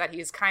him is that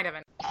he's kind of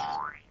an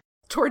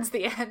towards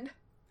the end.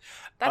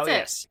 That's it.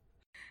 Yes.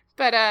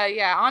 But,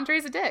 yeah,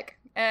 Andre's a dick.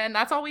 And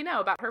that's all we know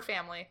about her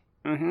family.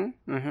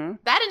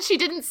 That and she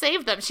didn't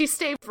save them. She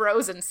saved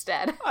Rose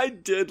instead. I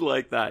did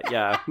like that,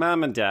 yeah.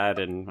 Mom and Dad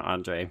and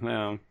Andre,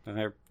 well,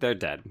 they're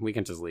dead. We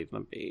can just leave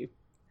them be.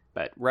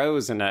 But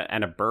Rose and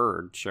a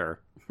bird, sure.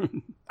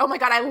 Oh my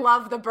god, I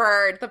love the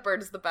bird. The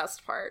bird is the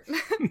best part.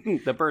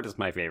 The bird is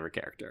my favorite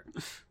character.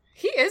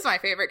 He is my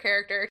favorite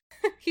character.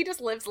 He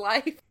just lives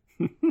life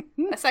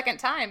a second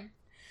time.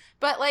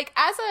 But, like,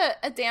 as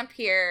a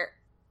Dampier,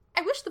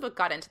 I wish the book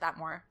got into that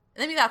more.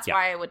 Maybe that's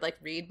why I would, like,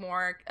 read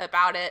more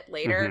about it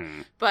later.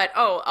 But,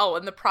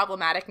 and the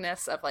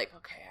problematicness of, like,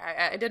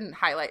 okay, I didn't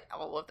highlight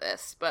all of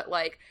this, but,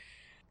 like,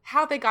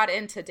 how they got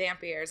into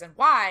Dampiers and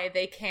why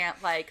they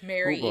can't, like,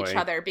 marry each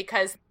other,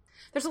 because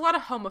there's a lot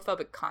of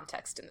homophobic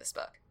context in this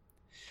book.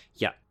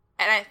 Yeah.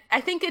 And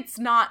I think it's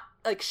not,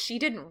 like, she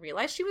didn't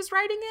realize she was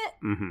writing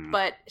it,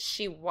 but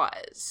she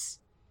was.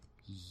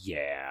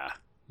 Yeah.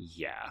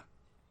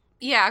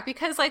 Yeah,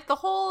 because, like, the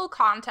whole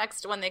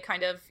context when they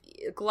kind of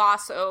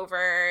gloss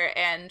over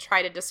and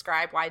try to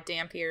describe why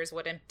Dampiers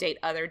wouldn't date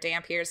other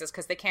Dampiers is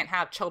because they can't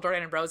have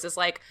children, and Rose is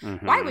like,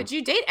 why would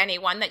you date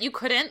anyone that you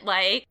couldn't,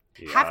 like,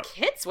 have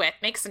kids with?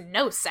 Makes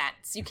no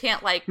sense. You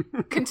can't, like,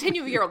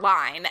 continue your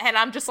line. And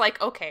I'm just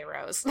like, okay,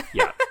 Rose.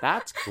 Yeah,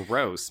 that's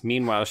gross.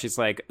 Meanwhile, she's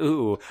like,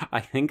 ooh,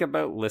 I think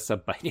about Lissa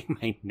biting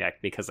my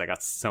neck because I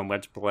got so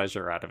much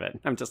pleasure out of it.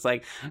 I'm just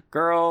like,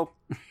 girl...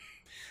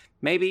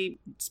 Maybe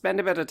spend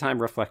a bit of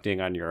time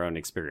reflecting on your own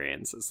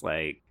experiences.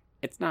 Like,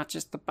 it's not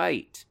just the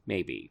bite,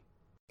 maybe.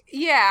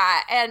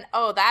 Yeah, and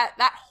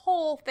that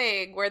whole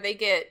thing where they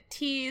get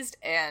teased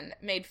and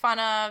made fun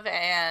of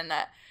and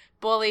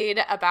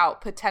bullied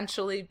about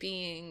potentially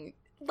being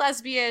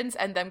lesbians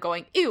and them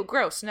going, ew,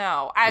 gross,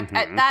 no.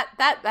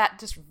 That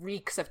just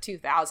reeks of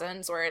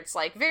 2000s where it's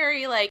like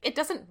very like, it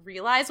doesn't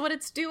realize what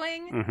it's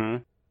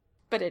doing,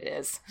 but it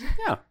is.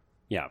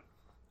 Yeah.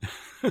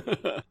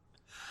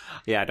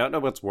 Yeah, I don't know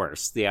what's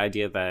worse. The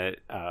idea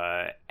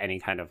that any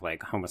kind of,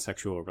 like,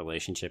 homosexual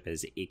relationship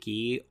is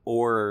icky,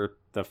 or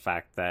the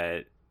fact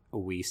that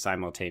we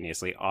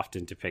simultaneously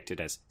often depict it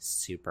as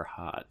super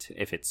hot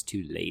if it's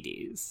two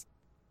ladies.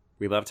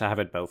 We love to have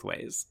it both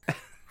ways.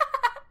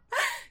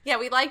 Yeah,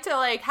 we like to,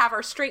 like, have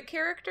our straight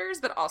characters,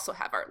 but also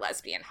have our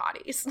lesbian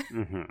hotties.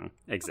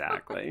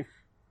 Exactly.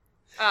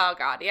 Oh,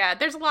 God, yeah.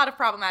 There's a lot of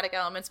problematic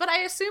elements, but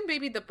I assume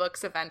maybe the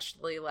books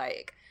eventually,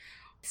 like...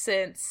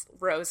 Since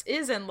Rose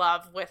is in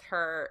love with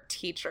her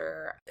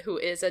teacher, who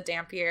is a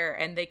Dampier,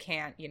 and they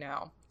can't, you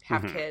know,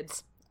 have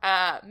kids,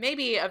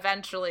 maybe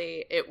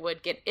eventually it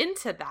would get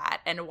into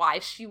that and why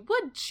she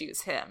would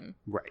choose him.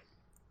 Right.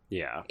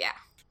 Yeah.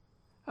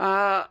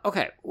 Yeah.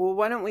 Okay. Well,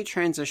 why don't we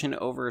transition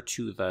over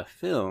to the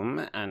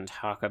film and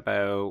talk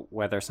about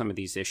whether some of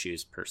these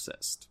issues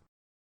persist?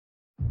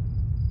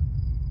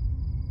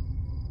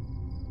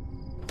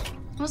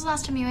 When was the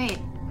last time you ate?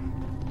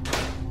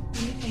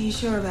 Are you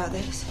sure about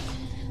this?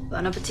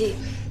 Bon appetit.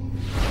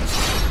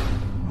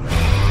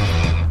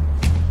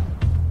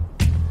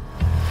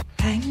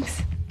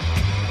 Thanks.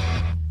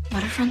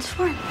 What are friends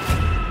for?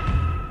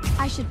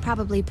 I should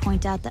probably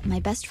point out that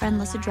my best friend,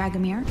 Lissa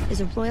Dragomir,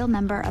 is a royal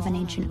member of an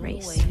ancient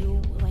race.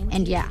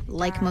 And yeah,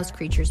 like most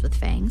creatures with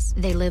fangs,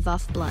 they live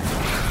off blood.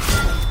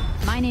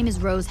 My name is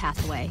Rose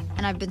Hathaway,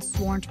 and I've been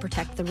sworn to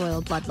protect the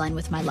royal bloodline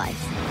with my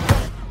life.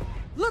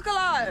 Look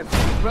alive!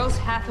 Rose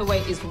Hathaway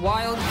is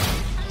wild,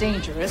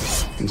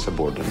 dangerous,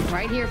 insubordinate.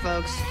 Right here,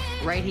 folks.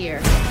 Right here.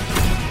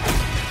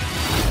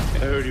 I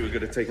heard you were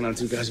good at taking on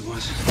two guys at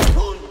once.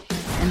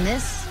 And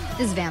this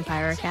is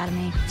Vampire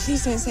Academy.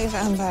 Please don't say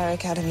Vampire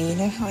Academy. You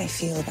know how I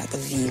feel about the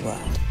V word.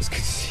 It's good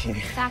to see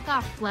you. Back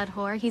off, blood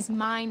whore. He's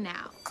mine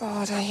now.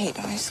 God, I hate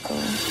high school.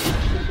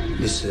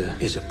 This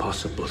is a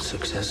possible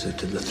successor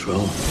to the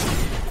throne.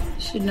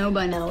 Should know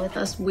by now if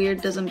us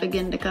weird doesn't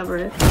begin to cover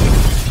it.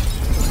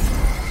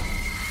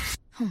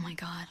 Oh my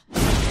god.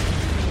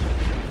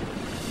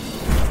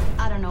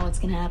 I don't know what's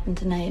gonna happen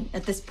tonight.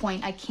 At this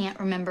point, I can't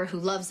remember who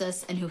loves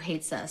us and who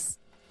hates us.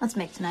 Let's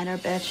make tonight our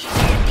bitch.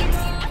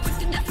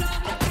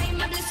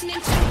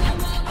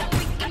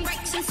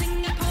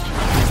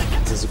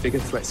 There's a bigger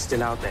threat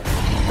still out there.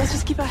 Let's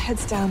just keep our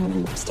heads down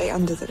and stay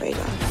under the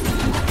radar.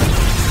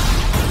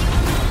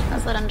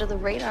 How's that under the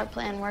radar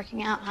plan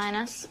working out,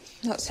 Highness?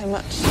 Not so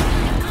much.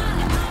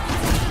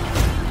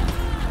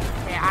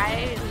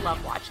 I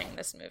love watching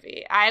this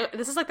movie.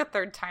 This is like the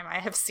third time I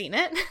have seen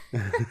it,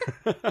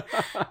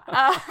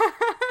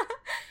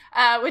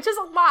 which is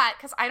a lot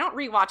because I don't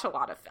rewatch a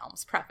lot of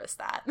films. Preface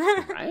that.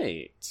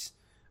 Right.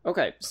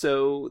 Okay,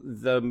 so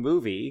the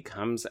movie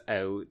comes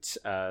out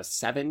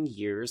 7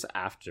 years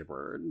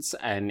afterwards,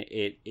 and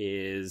it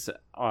is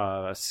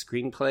a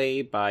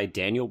screenplay by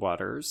Daniel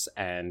Waters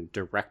and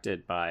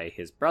directed by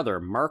his brother,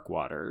 Mark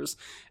Waters.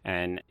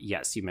 And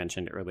yes, you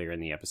mentioned earlier in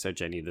the episode,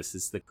 Jenny, this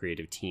is the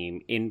creative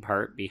team in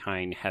part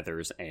behind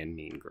Heathers and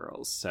Mean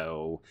Girls.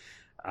 So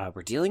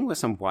we're dealing with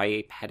some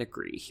YA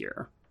pedigree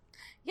here.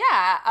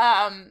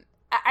 Yeah,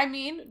 I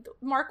mean,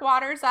 Mark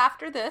Waters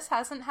after this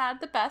hasn't had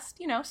the best,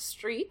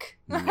 streak.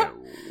 No.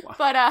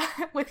 But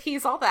with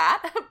He's All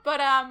That. But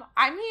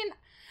I mean,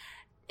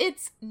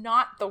 it's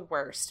not the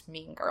worst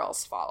Mean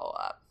Girls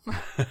follow-up.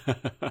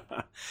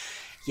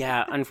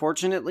 Yeah,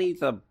 unfortunately,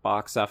 the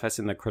box office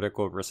and the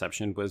critical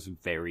reception was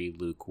very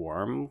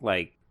lukewarm.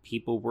 Like,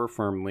 people were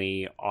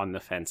firmly on the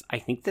fence. I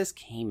think this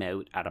came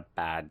out at a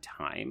bad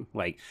time.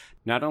 Like,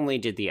 not only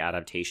did the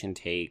adaptation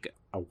take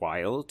a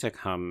while to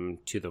come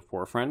to the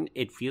forefront,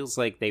 it feels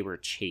like they were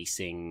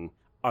chasing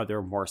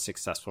other more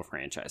successful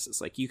franchises.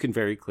 Like, you can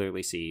very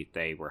clearly see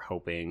they were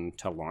hoping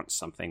to launch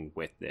something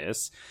with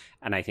this.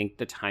 And I think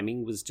the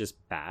timing was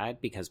just bad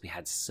because we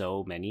had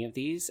so many of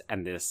these,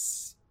 and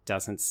this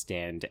doesn't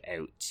stand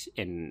out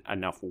in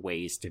enough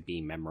ways to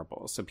be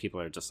memorable. So people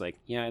are just like,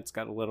 yeah, it's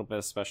got a little bit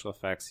of special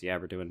effects. Yeah,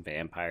 we're doing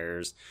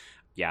vampires.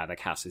 Yeah, the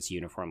cast is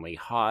uniformly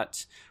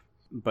hot.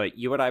 But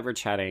you and I were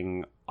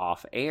chatting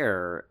off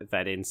air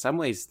that in some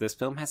ways this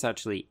film has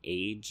actually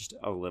aged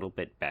a little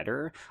bit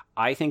better.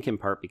 I think in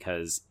part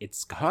because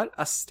it's got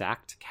a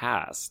stacked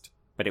cast,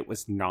 but it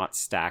was not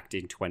stacked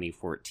in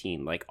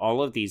 2014. Like,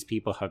 all of these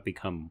people have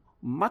become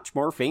much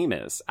more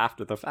famous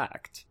after the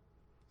fact.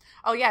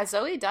 Oh yeah,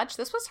 Zoe Dutch,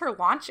 this was her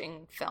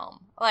launching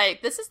film.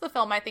 Like, this is the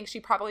film I think she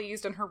probably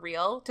used in her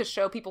reel to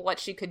show people what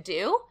she could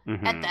do.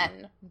 Mm-hmm. And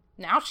then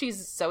now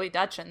she's Zoe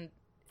Dutch and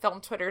film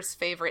Twitter's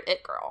favorite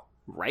it girl.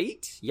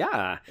 Right?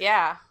 Yeah.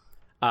 Yeah.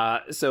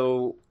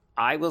 So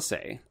I will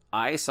say,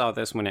 I saw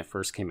this when it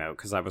first came out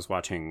because I was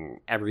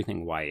watching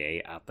everything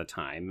YA at the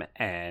time,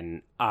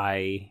 and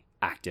I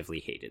actively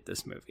hated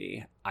this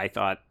movie. I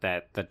thought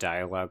that the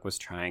dialogue was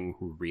trying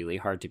really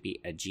hard to be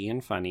edgy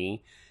and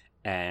funny,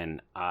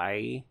 and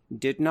I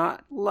did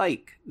not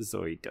like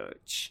Zoe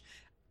Dutch.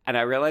 And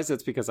I realized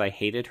it's because I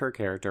hated her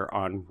character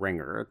on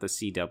Ringer, the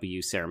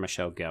CW Sarah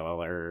Michelle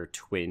Gellar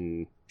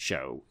twin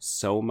show,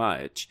 so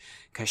much,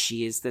 because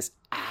she is this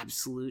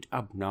absolute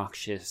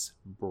obnoxious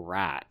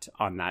brat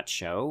on that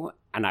show,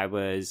 and I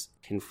was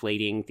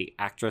conflating the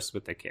actress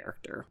with the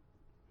character.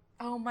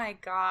 Oh my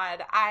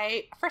god.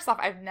 First off,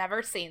 I've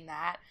never seen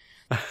that.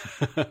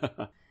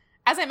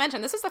 As I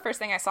mentioned, this was the first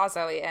thing I saw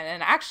Zoe in,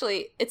 and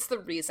actually, it's the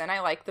reason I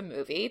liked the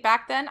movie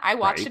back then. I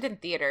watched it in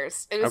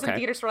theaters. It was in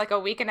theaters for like a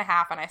week and a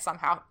half, and I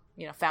somehow,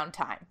 found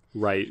time.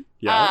 Right,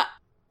 yeah.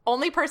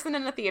 Only person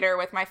in the theater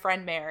with my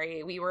friend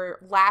Mary. We were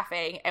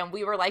laughing, and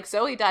we were like,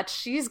 Zoe Dutch,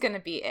 she's gonna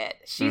be it.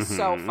 She's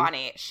so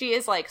funny. She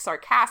is, like,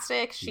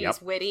 sarcastic.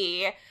 She's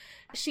witty.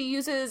 She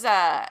uses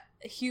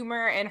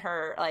humor in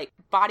her, like,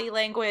 body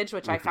language,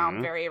 which I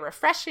found very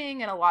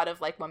refreshing, and a lot of,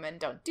 like, women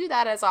don't do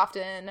that as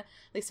often, at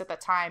least at the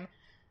time.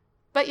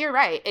 But you're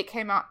right. It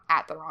came out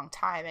at the wrong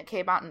time. It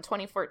came out in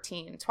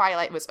 2014.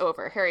 Twilight was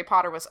over. Harry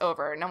Potter was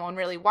over. No one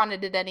really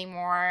wanted it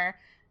anymore.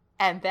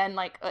 And then,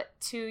 like,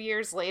 2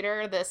 years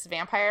later, this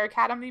Vampire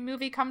Academy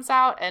movie comes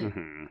out,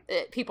 and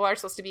people are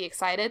supposed to be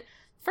excited.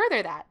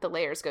 Further that, the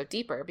layers go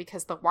deeper,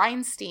 because the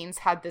Weinsteins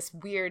had this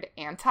weird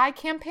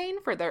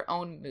anti-campaign for their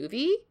own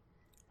movie.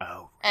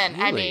 Oh, and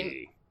really? I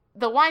mean,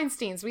 the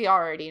Weinsteins we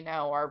already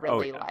know are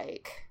really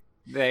like...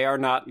 They are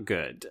not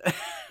good.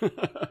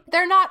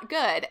 They're not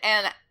good.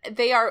 And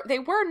they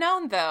were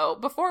known, though,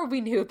 before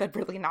we knew the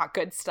really not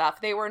good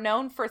stuff, they were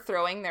known for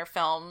throwing their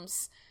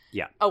films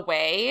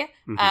away.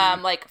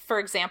 Like, for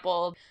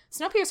example,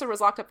 Snowpiercer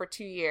was locked up for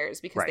 2 years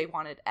because they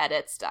wanted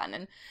edits done.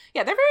 And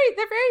yeah, they're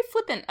very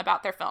flippant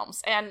about their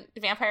films. And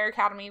Vampire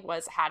Academy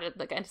had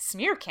like a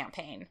smear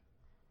campaign.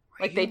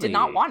 Really? Like, they did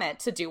not want it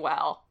to do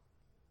well.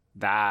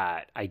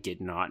 That I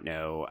did not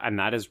know, and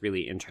that is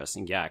really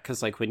interesting. Yeah,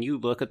 because like when you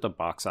look at the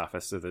box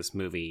office of this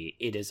movie,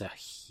 it is a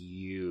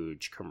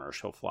huge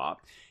commercial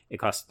flop. It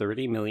cost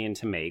 $30 million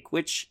to make,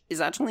 which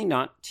is actually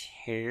not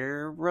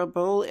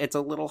terrible. It's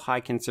a little high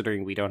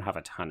considering we don't have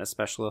a ton of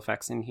special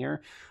effects in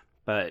here,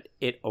 but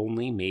it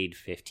only made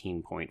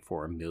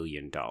 $15.4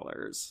 million.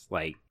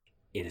 Like,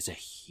 it is a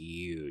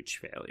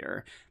huge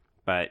failure.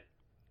 But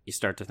you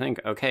start to think,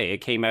 okay, it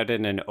came out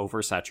in an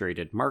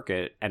oversaturated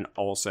market, and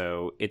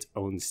also its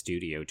own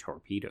studio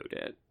torpedoed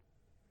it.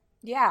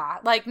 Yeah,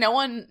 like no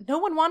one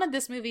wanted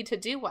this movie to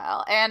do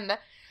well. And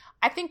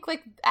I think,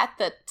 like, at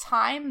the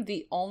time,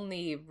 the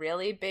only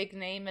really big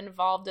name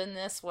involved in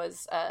this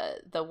was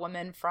the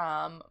woman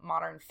from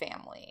Modern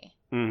Family.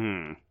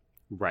 Mm-hmm.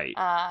 Right.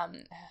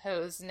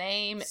 Whose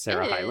name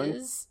Sarah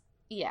Hyland?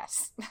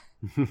 Yes.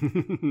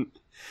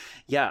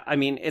 Yeah, I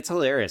mean, it's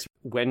hilarious.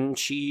 When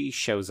she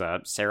shows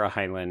up, Sarah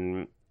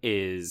Hyland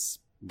is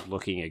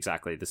looking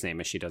exactly the same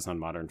as she does on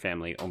Modern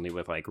Family, only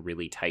with, like,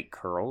 really tight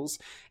curls.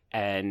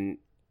 And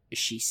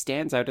she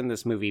stands out in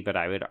this movie, but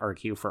I would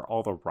argue for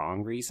all the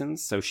wrong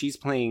reasons. So she's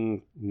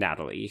playing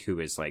Natalie, who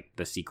is, like,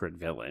 the secret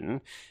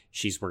villain.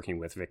 She's working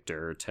with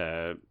Victor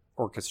to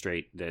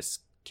orchestrate this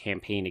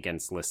campaign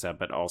against Lissa,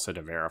 but also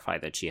to verify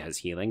that she has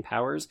healing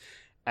powers.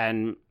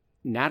 And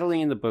Natalie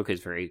in the book is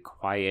very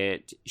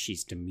quiet.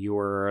 She's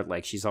demure,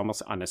 like she's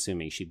almost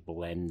unassuming. She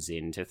blends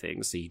into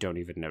things, so you don't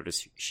even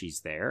notice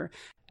she's there.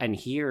 And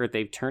here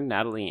they've turned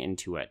Natalie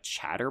into a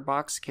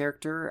chatterbox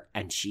character,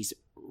 and she's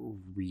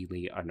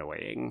really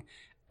annoying.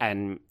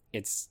 And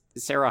it's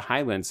Sarah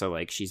Hyland, so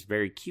like she's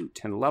very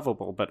cute and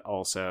lovable, but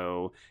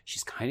also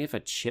she's kind of a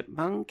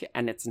chipmunk,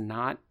 and it's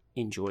not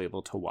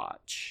enjoyable to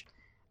watch.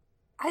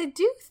 I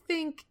do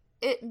think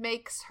it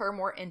makes her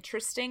more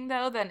interesting,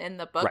 though, than in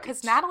the book.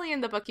 Because Natalie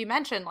in the book, you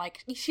mentioned,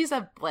 like, she's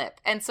a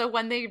blip. And so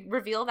when they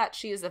reveal that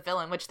she is a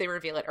villain, which they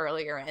reveal it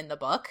earlier in the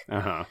book,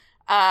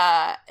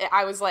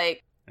 I was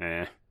like,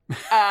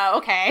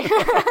 okay.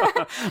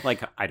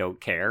 Like, I don't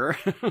care.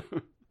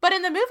 But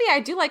in the movie, I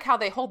do like how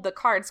they hold the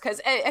cards, because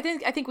I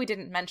think we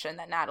didn't mention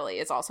that Natalie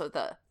is also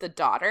the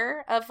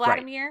daughter of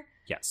Vladimir. Right.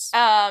 Yes.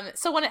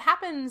 So when it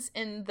happens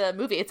in the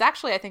movie, it's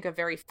actually, I think, a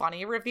very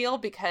funny reveal,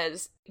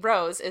 because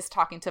Rose is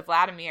talking to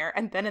Vladimir,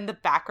 and then in the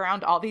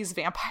background, all these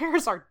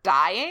vampires are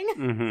dying.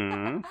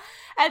 Mm-hmm.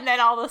 And then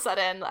all of a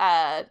sudden,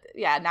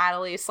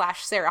 Natalie /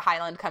 Sarah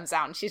Hyland comes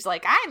out, and she's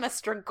like, I'm a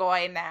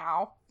Strigoi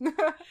now.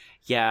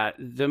 Yeah,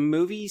 the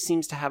movie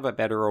seems to have a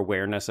better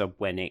awareness of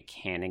when it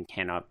can and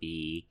cannot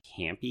be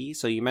campy.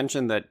 So you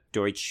mentioned that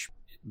Deutsch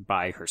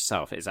by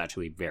herself is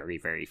actually very,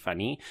 very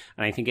funny.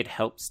 And I think it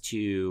helps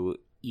to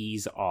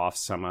ease off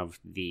some of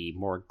the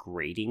more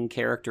grating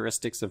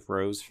characteristics of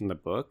Rose from the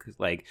book.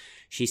 Like,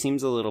 she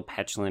seems a little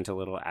petulant, a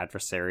little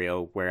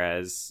adversarial,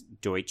 whereas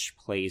Deutsch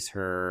plays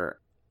her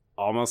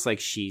almost like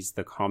she's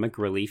the comic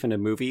relief in a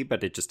movie,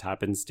 but it just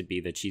happens to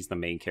be that she's the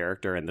main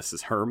character and this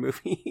is her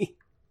movie.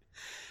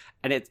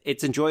 And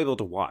it's enjoyable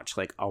to watch,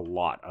 like, a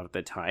lot of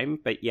the time.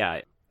 But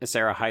yeah,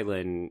 Sarah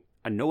Hyland,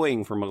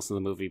 annoying for most of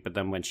the movie, but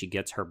then when she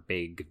gets her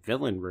big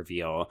villain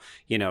reveal,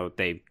 you know,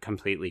 they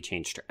completely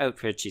changed her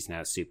outfit. She's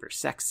now super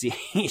sexy.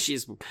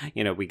 She's,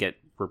 you know, we get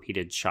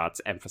repeated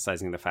shots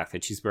emphasizing the fact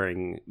that she's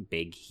wearing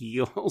big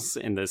heels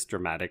in this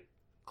dramatic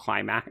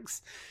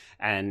climax.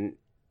 And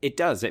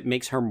it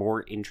makes her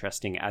more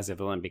interesting as a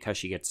villain because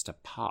she gets to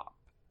pop.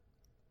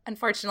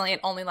 Unfortunately,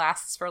 it only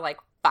lasts for like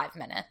 5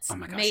 minutes. Oh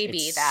my gosh,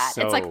 maybe that.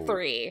 It's like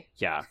 3.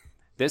 Yeah.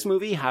 This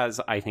movie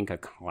has, I think, a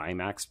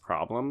climax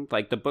problem.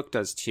 Like, the book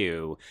does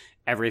too.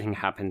 Everything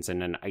happens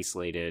in an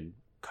isolated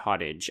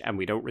cottage, and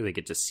we don't really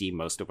get to see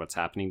most of what's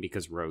happening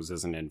because Rose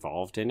isn't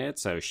involved in it.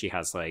 So she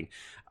has, like,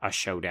 a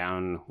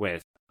showdown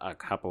with a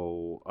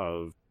couple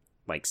of,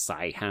 like,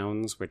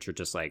 Psyhounds, which are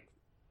just, like,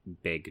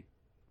 big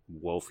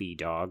wolfy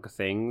dog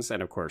things.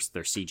 And, of course,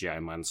 they're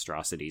CGI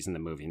monstrosities in the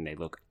movie, and they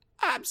look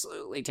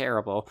absolutely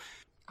terrible.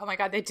 Oh my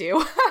god, they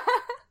do.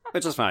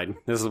 Which is fine.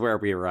 This is where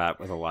we were at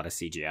with a lot of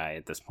CGI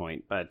at this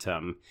point. But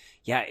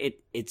yeah,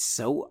 it's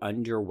so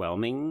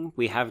underwhelming.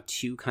 We have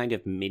 2 kind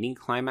of mini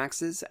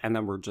climaxes and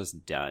then we're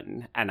just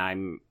done. And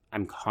I'm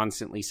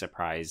constantly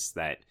surprised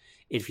that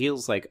it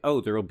feels like, oh,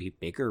 there will be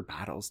bigger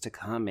battles to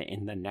come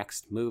in the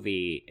next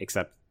movie,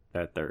 except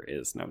that there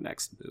is no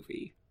next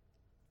movie.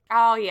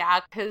 Oh,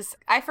 yeah, because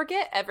I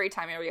forget every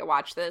time I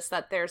rewatch this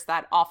that there's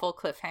that awful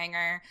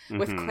cliffhanger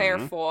with Claire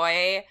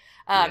Foy,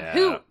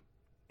 who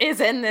is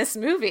in this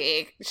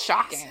movie.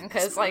 Shocking,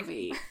 because, like...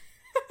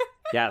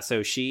 Yeah,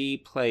 so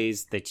she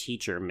plays the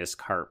teacher, Miss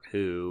Karp,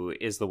 who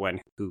is the one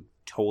who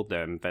told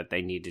them that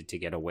they needed to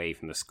get away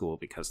from the school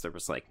because there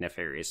was, like,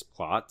 nefarious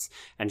plots.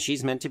 And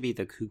she's meant to be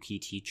the kooky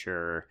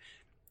teacher.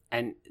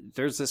 And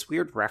there's this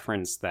weird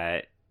reference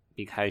that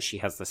because she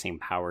has the same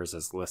powers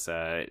as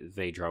Lissa,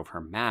 they drove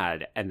her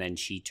mad. And then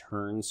she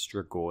turns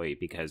Strigoi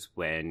because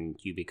when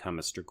you become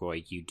a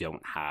Strigoi, you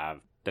don't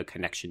have the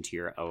connection to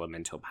your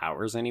elemental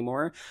powers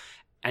anymore.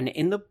 And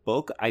in the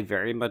book, I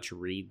very much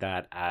read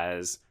that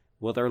as,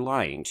 well, they're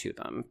lying to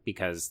them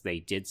because they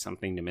did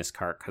something to Miss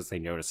Karp because they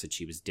noticed that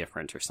she was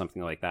different or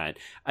something like that.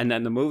 And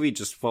then the movie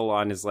just full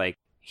on is like,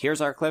 here's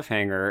our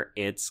cliffhanger.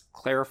 It's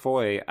Claire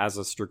Foy as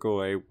a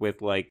Strigoi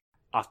with like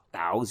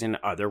 1,000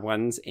 other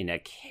ones in a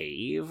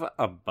cave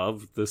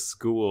above the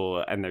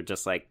school. And they're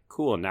just like,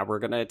 cool, now we're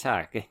going to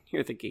attack. And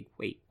you're thinking,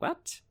 wait,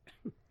 what?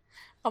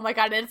 Oh my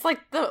god, it's like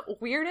the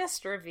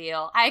weirdest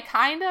reveal. I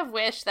kind of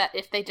wish that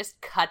if they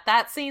just cut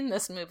that scene,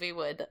 this movie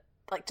would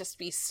like just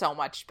be so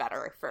much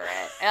better for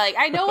it. Like,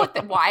 I know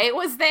why it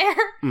was there,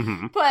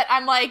 but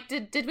I'm like,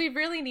 did we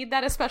really need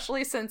that,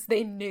 especially since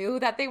they knew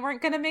that they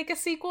weren't going to make a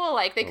sequel?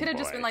 Like, they could have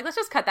just been like, let's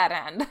just cut that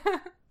end.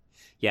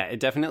 Yeah,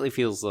 it definitely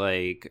feels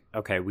like,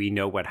 okay, we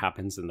know what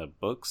happens in the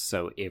books,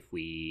 so if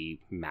we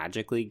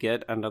magically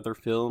get another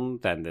film,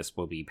 then this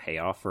will be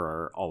payoff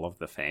for all of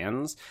the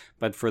fans.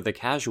 But for the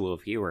casual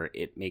viewer,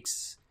 it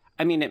makes...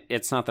 I mean,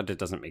 it's not that it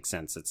doesn't make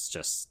sense, it's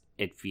just,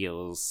 it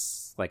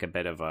feels like a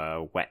bit of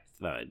a wet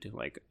thud.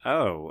 Like,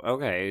 oh,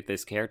 okay,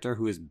 this character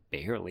who has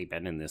barely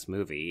been in this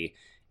movie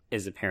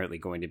is apparently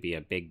going to be a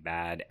big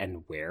bad,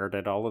 and where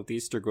did all of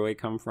these Strigoi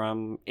come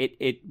from?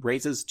 It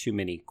raises too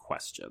many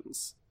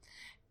questions.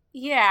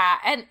 Yeah,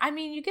 and I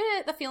mean, you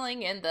get the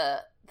feeling in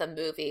the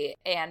movie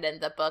and in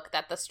the book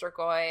that the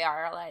Strigoi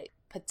are, like,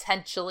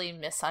 potentially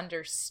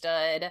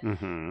misunderstood.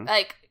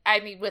 Like, I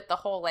mean, with the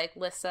whole, like,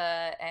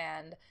 Lissa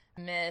and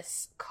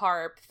Miss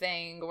Karp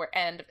thing,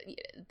 and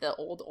the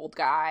old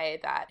guy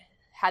that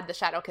had the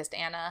shadow-kissed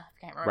Anna. I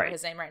can't remember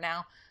his name right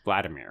now.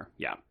 Vladimir,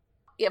 yeah.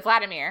 Yeah,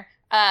 Vladimir.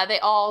 They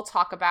all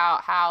talk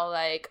about how,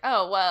 like,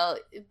 oh, well,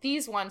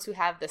 these ones who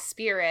have the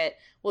spirit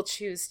will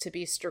choose to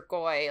be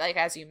Strigoi, like,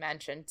 as you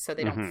mentioned, so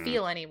they don't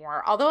feel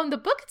anymore. Although in the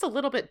book, it's a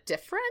little bit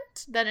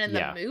different than in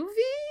the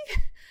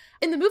movie.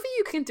 In the movie,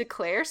 you can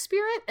declare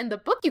spirit. In the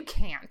book, you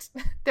can't.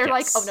 They're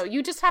like, oh, no,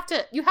 you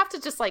have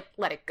to just, like,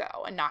 let it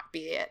go and not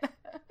be it.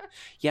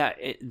 Yeah,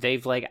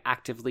 they've, like,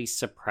 actively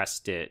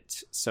suppressed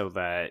it so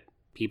that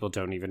people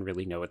don't even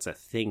really know it's a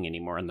thing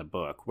anymore in the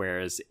book.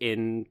 Whereas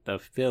in the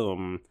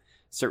film...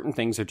 certain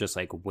things are just,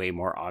 like, way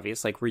more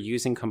obvious. Like, we're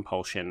using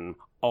compulsion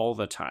all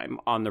the time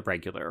on the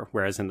regular.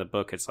 Whereas in the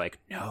book, it's like,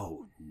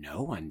 no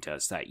one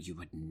does that. You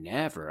would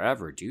never,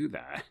 ever do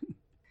that.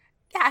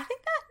 Yeah, I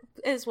think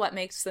that is what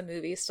makes the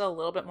movie still a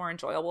little bit more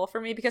enjoyable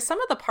for me. Because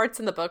some of the parts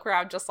in the book where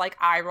I'm just, like,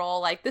 eye roll,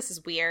 like, this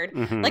is weird.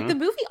 Like, the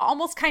movie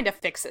almost kind of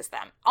fixes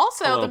them.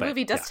 Also, the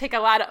movie does take a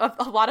lot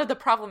of the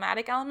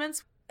problematic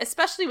elements,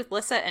 especially with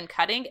Lissa and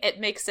cutting. It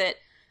makes it,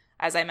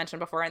 as I mentioned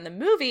before in the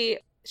movie...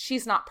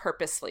 she's not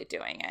purposely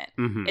doing it.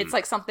 It's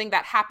like something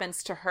that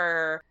happens to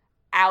her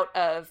out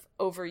of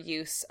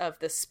overuse of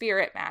the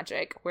spirit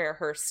magic, where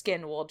her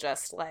skin will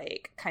just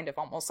like kind of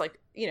almost like,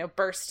 you know,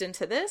 burst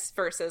into this,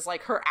 versus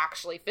like her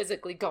actually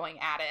physically going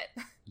at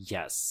it.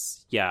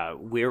 Yes. Yeah,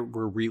 we're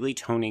really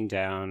toning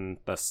down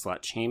the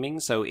slut shaming,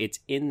 so it's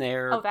in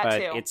there, but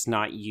too. It's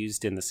not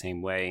used in the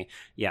same way.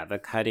 Yeah, the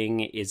cutting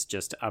is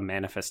just a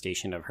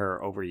manifestation of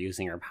her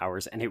overusing her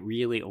powers, and it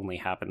really only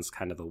happens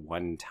kind of the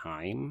one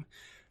time.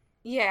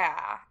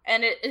 Yeah,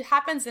 and it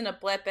happens in a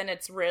blip, and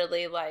it's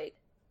really like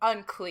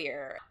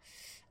unclear.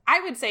 I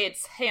would say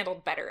it's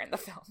handled better in the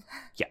film.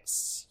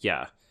 Yes,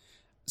 yeah.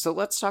 So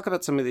let's talk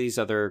about some of these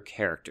other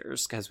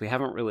characters, because we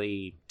haven't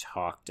really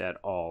talked at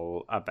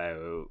all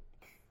about...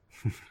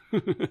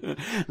 This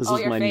is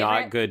my favorite?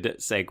 not good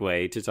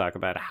segue to talk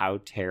about how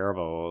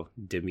terrible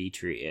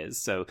Dmitri is.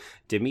 So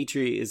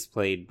Dmitri is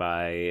played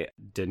by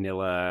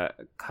Danila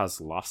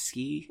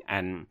Kozlovsky,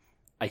 and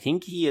I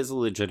think he is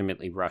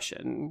legitimately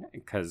Russian,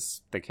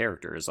 because the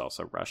character is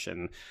also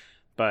Russian.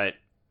 But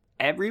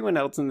everyone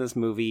else in this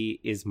movie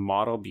is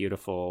model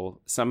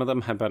beautiful. Some of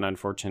them have been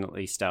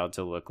unfortunately styled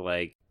to look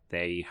like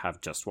they have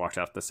just walked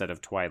off the set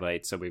of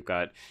Twilight. So we've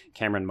got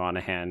Cameron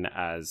Monaghan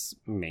as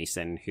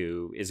Mason,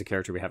 who is a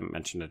character we haven't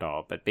mentioned at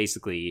all. But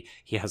basically,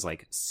 he has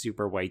like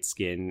super white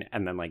skin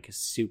and then like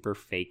super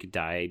fake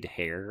dyed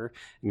hair.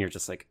 And you're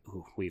just like,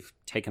 ooh, we've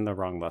taken the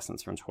wrong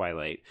lessons from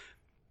Twilight.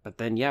 But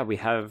then, yeah, we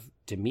have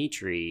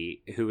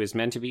Dmitri, who is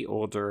meant to be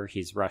older.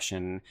 He's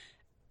Russian.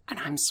 And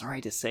I'm sorry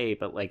to say,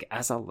 but like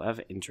as a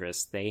love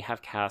interest, they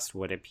have cast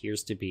what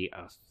appears to be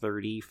a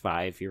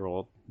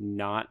 35-year-old,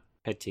 not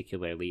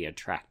particularly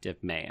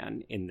attractive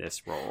man in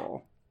this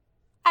role.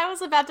 I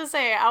was about to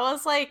say, I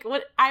was like,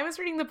 what? I was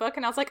reading the book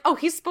and I was like, oh,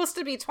 he's supposed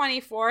to be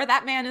 24.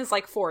 That man is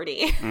like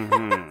 40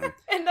 Mm-hmm.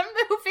 in the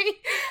movie.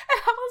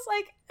 And I was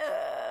like,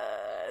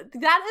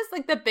 that is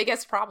like the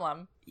biggest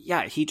problem.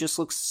 Yeah, he just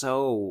looks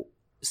so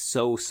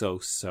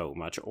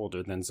much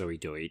older than Zoe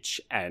Deutsch.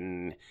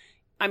 And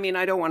I mean,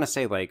 I don't want to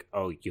say like,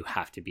 oh, you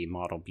have to be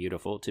model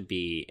beautiful to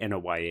be in a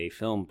YA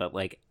film, but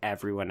like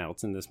everyone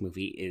else in this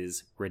movie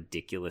is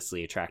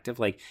ridiculously attractive.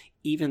 Like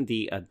even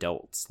the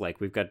adults,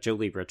 like we've got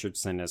Jolie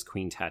Richardson as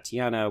Queen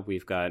Tatiana.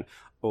 We've got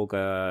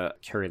Olga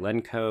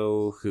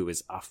Kurilenko, who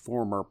is a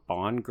former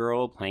Bond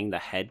girl playing the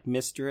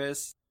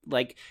headmistress.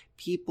 Like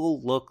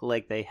people look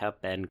like they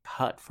have been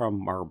cut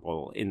from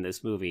marble in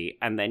this movie.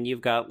 And then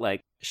you've got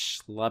like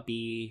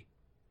schlubby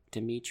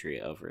Dmitri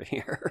over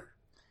here.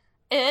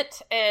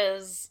 It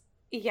is,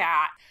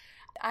 yeah.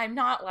 I'm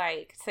not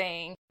like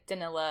saying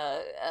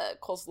Danila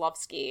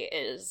Kozlovsky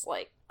is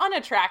like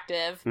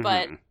unattractive,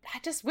 but I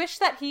just wish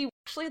that he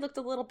actually looked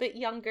a little bit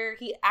younger.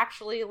 He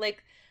actually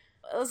like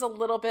was a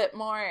little bit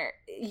more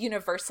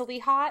universally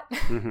hot.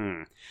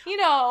 Mm-hmm. You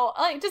know,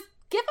 like just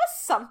give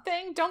us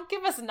something. Don't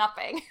give us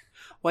nothing.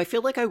 Well, I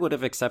feel like I would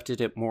have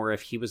accepted it more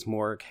if he was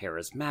more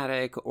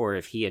charismatic or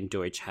if he and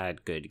Deutsch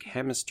had good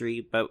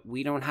chemistry, but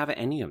we don't have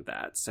any of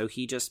that, so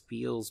he just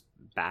feels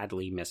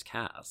badly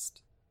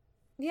miscast.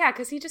 Yeah,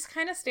 because he just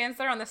kind of stands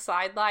there on the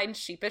sideline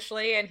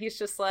sheepishly, and he's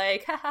just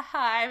like, ha ha ha,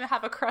 I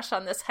have a crush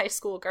on this high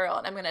school girl,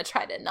 and I'm going to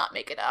try to not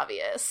make it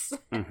obvious.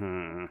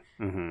 Mm-hmm.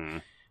 Mm-hmm.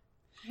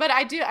 But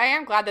I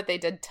am glad that they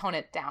did tone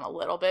it down a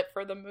little bit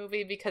for the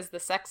movie, because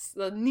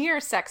the near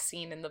sex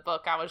scene in the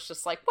book, I was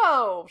just like,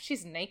 whoa,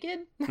 she's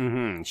naked?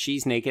 Mm-hmm.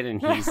 She's naked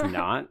and he's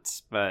not,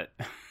 but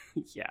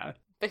yeah.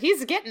 But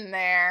he's getting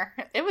there.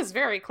 It was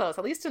very close.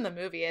 At least in the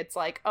movie, it's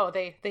like, oh,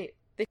 they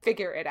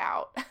figure it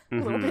out a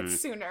little bit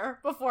sooner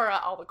before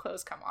all the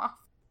clothes come off.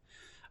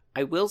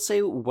 I will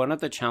say one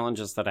of the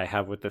challenges that I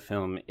have with the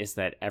film is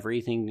that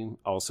everything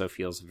also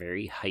feels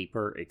very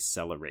hyper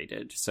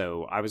accelerated.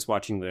 So I was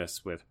watching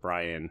this with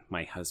Brian,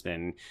 my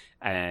husband,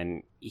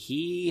 and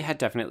he had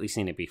definitely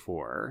seen it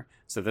before.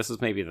 So this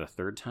is maybe the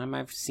third time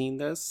I've seen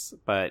this.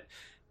 But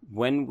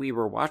when we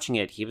were watching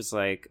it, he was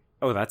like,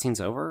 oh, that scene's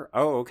over?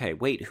 Oh, okay.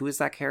 Wait, who is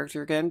that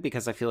character again?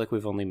 Because I feel like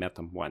we've only met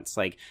them once.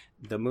 Like,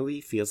 the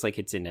movie feels like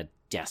it's in a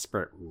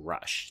desperate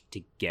rush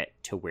to get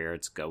to where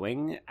it's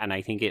going. And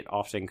I think it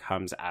often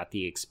comes at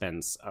the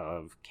expense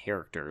of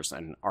characters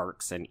and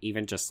arcs and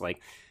even just,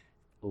 like,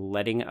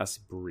 letting us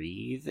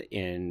breathe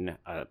in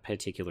a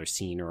particular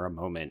scene or a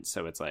moment.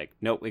 So it's like,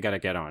 nope, we got to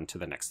get on to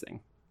the next thing.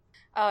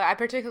 Oh, I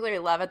particularly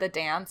love at the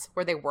dance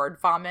where they word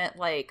vomit,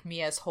 like,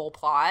 Mia's whole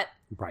plot.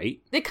 Right.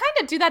 They kind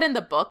of do that in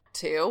the book,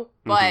 too,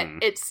 but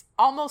it's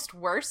almost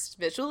worse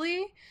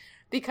visually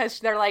because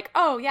they're like,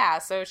 oh, yeah,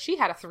 so she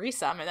had a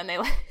threesome, and then they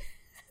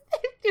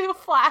do a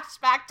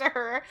flashback to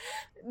her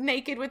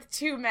naked with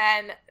two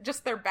men,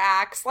 just their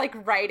backs,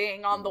 like,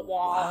 writing on the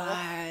wall.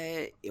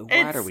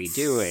 What are we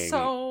doing?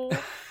 So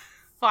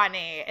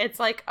funny. It's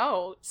like,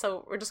 oh,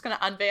 so we're just going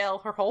to unveil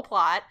her whole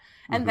plot.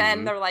 And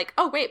then they're like,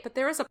 oh, wait, but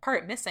there is a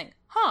part missing.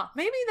 Huh,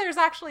 maybe there's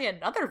actually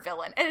another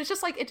villain. And it's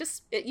just like,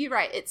 you're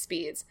right, it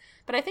speeds.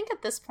 But I think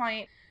at this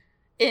point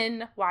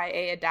in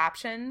YA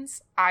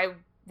adaptions, I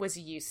was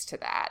used to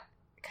that.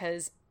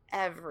 Because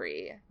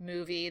every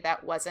movie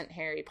that wasn't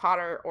Harry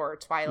Potter or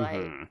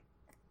Twilight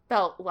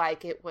felt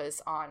like it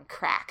was on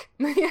crack.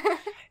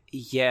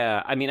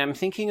 Yeah, I mean, I'm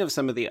thinking of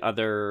some of the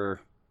other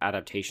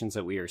adaptations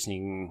that we are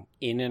seeing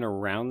in and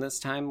around this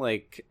time.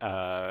 Like,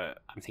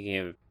 I'm thinking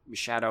of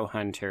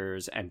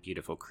Shadowhunters and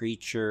Beautiful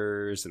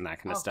Creatures and that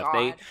kind of stuff.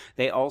 God.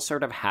 They all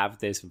sort of have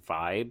this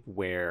vibe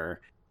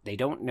where they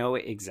don't know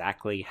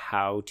exactly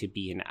how to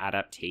be an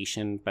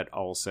adaptation, but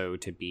also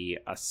to be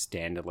a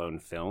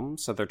standalone film.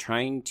 So they're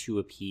trying to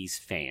appease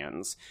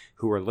fans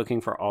who are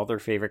looking for all their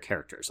favorite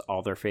characters,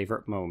 all their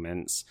favorite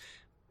moments,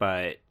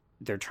 but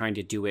they're trying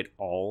to do it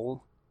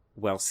all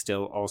while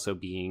still also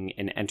being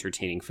an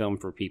entertaining film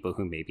for people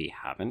who maybe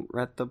haven't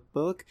read the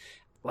book.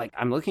 Like,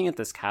 I'm looking at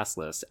this cast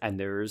list, and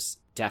there's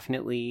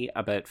definitely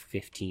about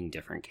 15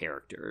 different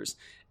characters,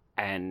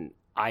 and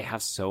I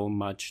have so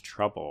much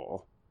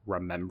trouble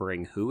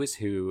remembering who is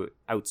who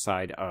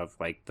outside of,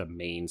 like, the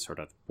main sort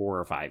of 4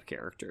 or 5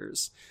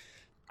 characters.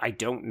 I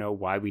don't know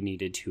why we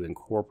needed to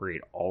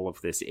incorporate all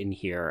of this in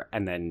here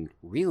and then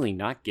really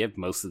not give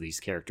most of these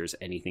characters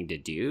anything to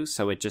do,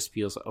 so it just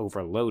feels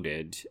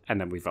overloaded,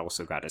 and then we've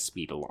also got to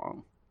speed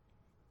along.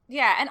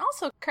 Yeah, and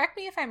also, correct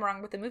me if I'm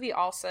wrong, but the movie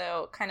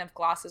also kind of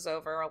glosses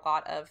over a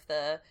lot of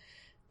the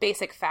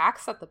basic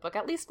facts that the book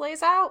at least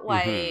lays out,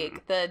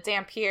 like the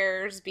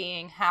Dampiers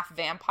being half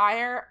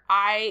vampire.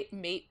 I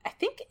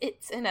think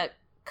it's in a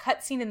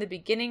cutscene in the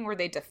beginning where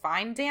they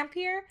define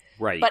Dampier,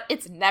 right? But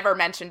it's never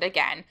mentioned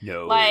again.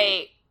 No,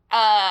 like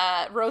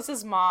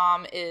Rose's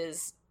mom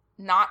is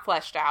not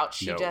fleshed out.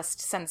 She just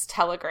sends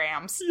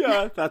telegrams.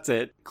 Yeah, that's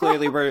it.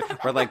 Clearly, we're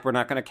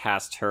not going to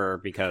cast her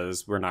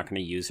because we're not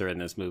going to use her in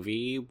this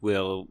movie.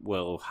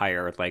 We'll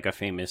hire like a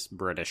famous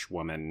British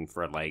woman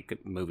for like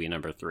movie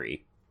number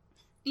 3.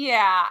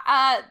 Yeah,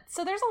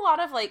 so there's a lot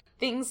of, like,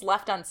 things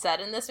left unsaid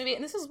in this movie,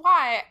 and this is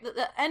why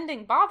the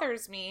ending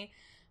bothers me,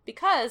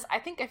 because I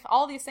think if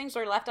all these things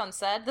were left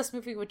unsaid, this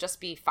movie would just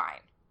be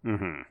fine.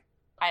 Mm-hmm.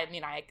 I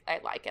mean, I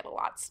like it a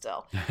lot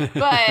still,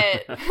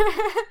 but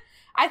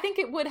I think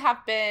it would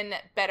have been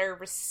better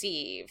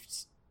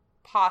received,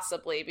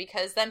 possibly,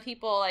 because then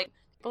people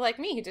like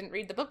me who didn't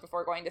read the book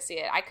before going to see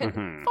it, I could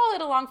follow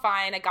it along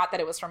fine. I got that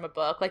it was from a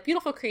book. Like,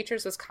 Beautiful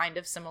Creatures was kind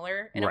of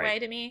similar in a way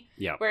to me.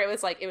 Yeah. Where it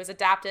was like, it was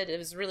adapted, it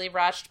was really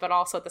rushed, but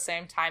also at the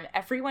same time,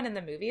 everyone in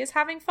the movie is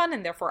having fun,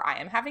 and therefore I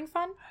am having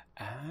fun.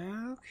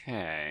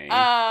 Okay.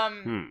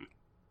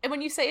 And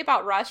when you say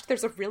about rushed,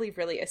 there's a really,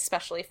 really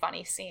especially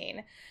funny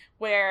scene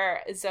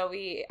where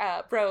Zoe,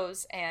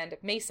 Rose, and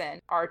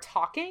Mason are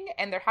talking,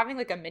 and they're having,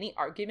 like, a mini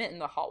argument in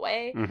the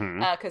hallway,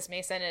 because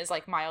Mason is,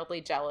 like,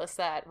 mildly jealous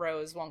that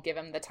Rose won't give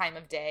him the time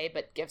of day,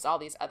 but gives all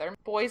these other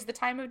boys the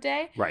time of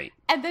day. Right.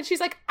 And then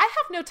she's like, I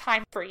have no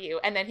time for you.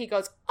 And then he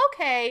goes,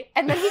 okay.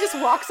 And then he just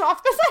walks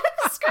off the side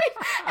of the screen.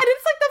 And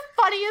it's, like,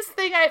 the funniest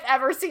thing I've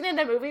ever seen in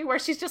a movie, where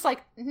she's just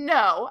like,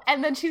 no.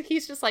 And then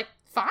he's just like,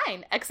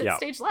 fine, exit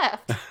stage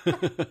left.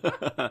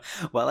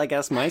 Well, I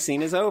guess my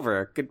scene is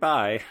over.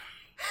 Goodbye.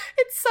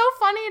 It's so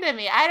funny to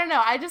me. I don't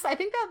know. I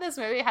think that this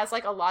movie has,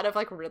 like, a lot of,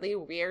 like, really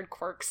weird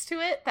quirks to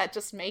it that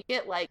just make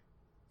it, like,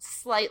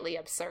 slightly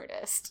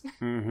absurdist.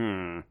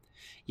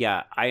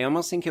 Yeah, I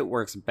almost think it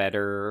works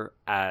better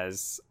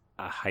as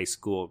a high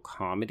school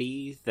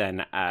comedy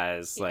than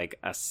as, like,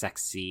 a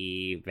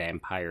sexy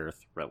vampire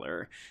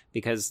thriller.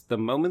 Because the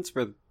moments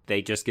where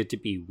they just get to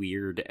be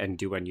weird and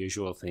do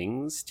unusual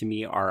things, to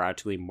me, are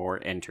actually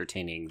more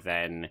entertaining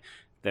than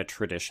the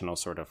traditional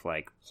sort of,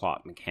 like,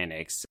 plot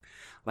mechanics.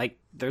 Like,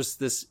 there's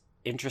this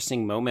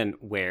interesting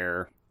moment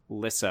where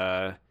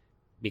Lissa,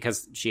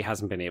 because she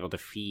hasn't been able to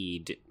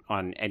feed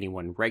on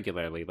anyone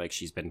regularly, like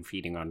she's been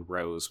feeding on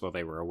Rose while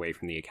they were away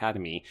from the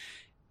academy,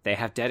 they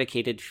have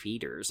dedicated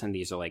feeders, and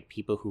these are, like,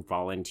 people who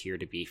volunteer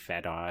to be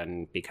fed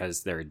on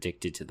because they're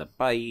addicted to the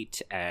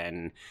bite.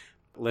 And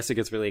Lissa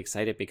gets really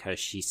excited because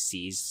she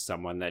sees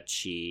someone that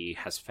she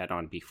has fed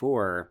on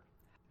before.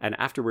 And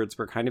afterwards,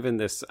 we're kind of in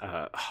this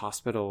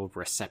hospital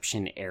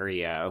reception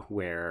area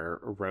where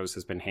Rose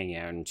has been hanging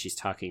out, and she's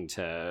talking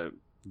to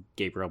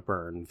Gabriel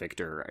Byrne,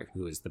 Victor,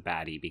 who is the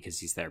baddie, because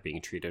he's there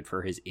being treated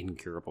for his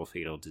incurable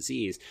fatal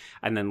disease.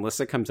 And then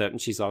Lissa comes out, and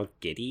she's all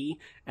giddy,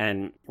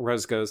 and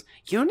Rose goes,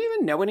 you don't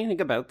even know anything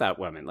about that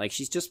woman. Like,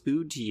 she's just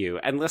food to you.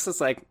 And Lissa's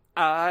like,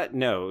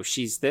 no,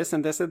 she's this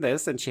and this and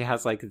this, and she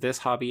has, like, this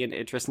hobby and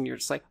interest. And you're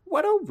just like,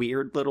 what a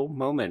weird little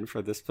moment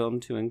for this film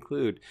to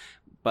include.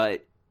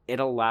 But it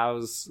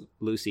allows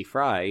Lucy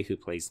Fry, who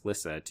plays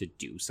Lissa, to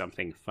do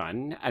something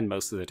fun, and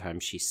most of the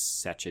time she's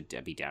such a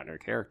Debbie Downer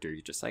character.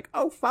 You're just like,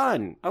 oh,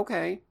 fun,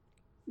 okay,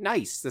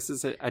 nice. This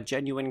is a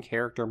genuine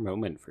character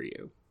moment for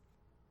you.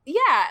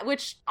 Yeah,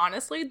 which,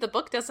 honestly, the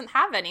book doesn't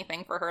have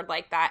anything for her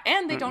like that,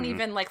 and they don't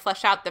even, like,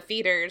 flesh out the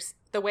feeders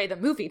the way the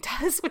movie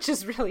does, which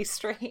is really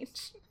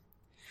strange.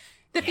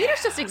 The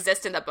feeders just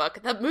exist in the book.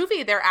 The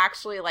movie, they're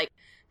actually, like,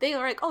 they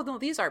are like, oh, no,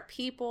 these are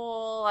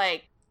people,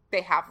 like,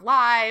 they have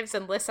lives,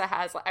 and Lissa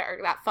has, like,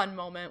 that fun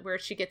moment where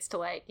she gets to,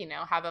 like, you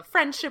know, have a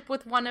friendship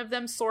with one of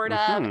them, sort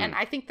of, and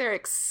I think they're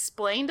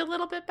explained a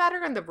little bit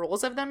better, and the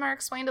rules of them are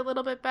explained a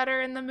little bit better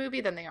in the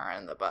movie than they are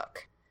in the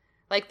book.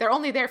 Like, they're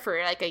only there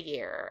for, like, a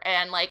year,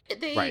 and, like,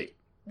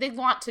 they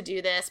want to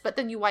do this, but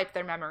then you wipe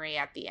their memory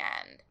at the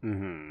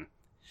end.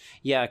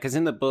 Yeah, because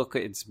in the book,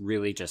 it's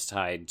really just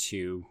tied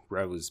to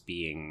Rose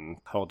being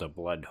called a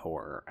blood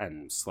whore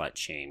and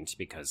slut-shamed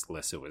because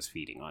Lissa was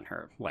feeding on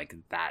her. Like,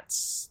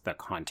 that's the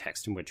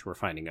context in which we're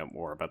finding out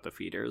more about the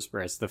feeders.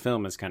 Whereas the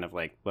film is kind of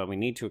like, well, we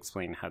need to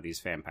explain how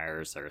these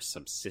vampires are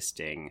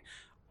subsisting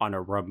on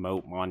a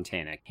remote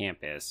Montana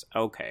campus.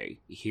 Okay,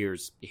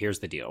 here's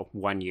the deal.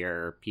 1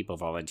 year, people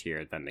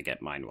volunteer, then they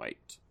get mind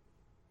wiped.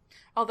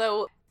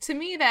 Although, to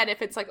me, that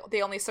if it's like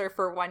they only serve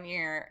for 1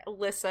 year,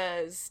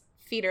 Lissa's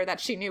feeder that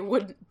she knew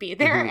wouldn't be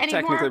there anymore.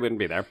 Technically wouldn't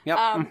be there.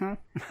 Yep.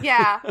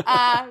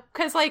 Yeah.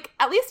 Because, like,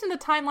 at least in the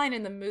timeline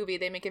in the movie,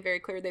 they make it very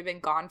clear they've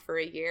been gone for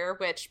a year,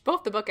 which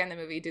both the book and the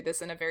movie do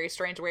this in a very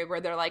strange way where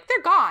they're like,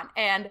 they're gone.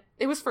 And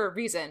it was for a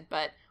reason,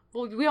 but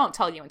we won't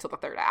tell you until the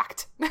third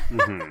act.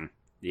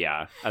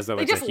 Yeah. As though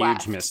it's a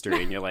huge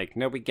mystery. And you're like,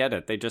 no, we get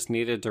it. They just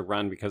needed to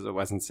run because it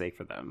wasn't safe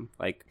for them.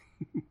 Like,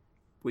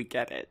 we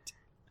get it.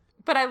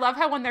 But I love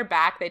how when they're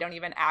back, they don't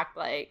even act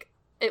like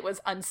it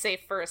was unsafe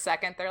for a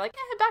second. They're like,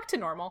 back to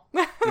normal.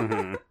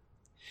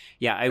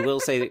 Yeah, I will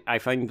say I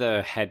find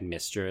the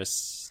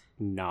headmistress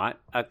not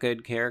a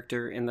good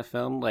character in the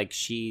film. Like,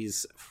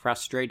 she's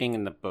frustrating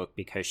in the book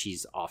because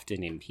she's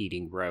often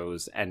impeding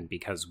Rose, and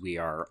because we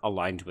are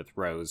aligned with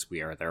Rose,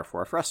 we are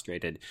therefore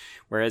frustrated.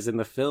 Whereas in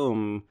the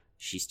film,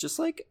 she's just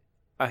like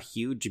a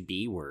huge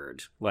B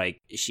word.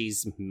 Like,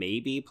 she's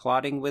maybe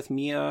plotting with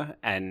Mia,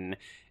 and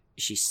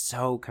she's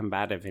so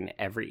combative in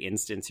every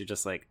instance. You're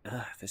just like,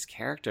 ugh, this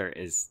character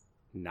is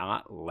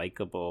not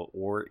likable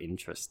or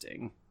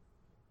interesting.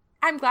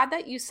 I'm glad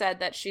that you said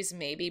that she's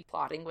maybe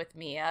plotting with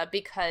Mia,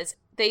 because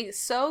they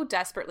so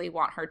desperately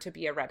want her to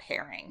be a red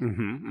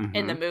herring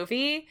in the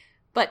movie,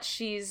 but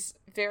she's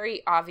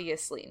very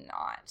obviously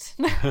not.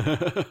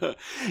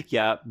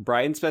 Yeah,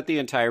 Brian spent the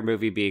entire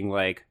movie being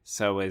like,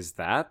 so is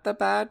that the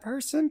bad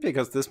person?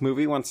 Because this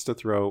movie wants to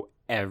throw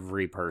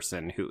every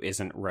person who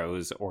isn't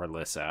Rose or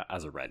Lissa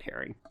as a red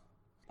herring.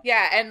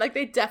 Yeah, and like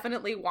they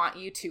definitely want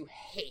you to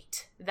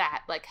hate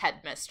that like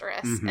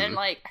headmistress. And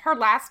like her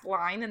last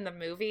line in the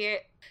movie,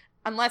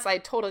 unless I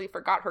totally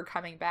forgot her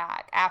coming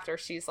back after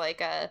she's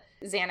like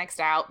Xanaxed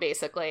out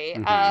basically,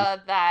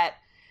 that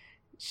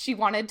she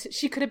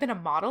could have been a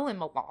model in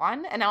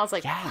Milan, and I was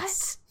like,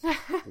 yes. What?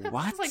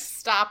 I was like,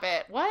 stop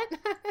it. What?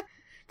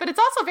 But it's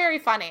also very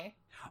funny.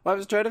 Well, I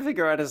was trying to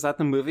figure out, is that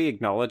the movie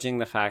acknowledging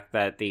the fact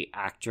that the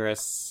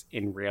actress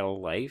in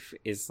real life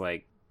is,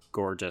 like,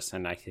 gorgeous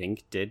and I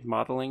think did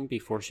modeling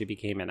before she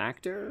became an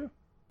actor?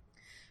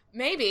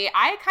 Maybe.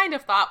 I kind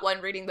of thought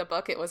when reading the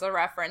book it was a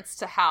reference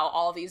to how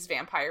all these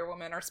vampire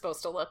women are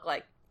supposed to look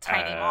like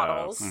tiny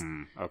models.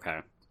 Okay.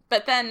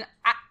 But then,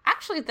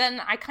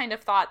 then I kind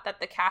of thought that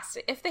the cast,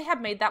 if they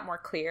had made that more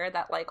clear,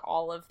 that, like,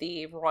 all of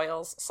the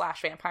royals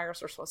 /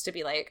 vampires were supposed to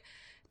be, like,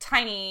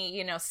 tiny,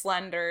 you know,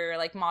 slender,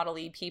 like,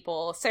 model-y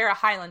people. Sarah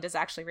Hyland is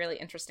actually really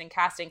interesting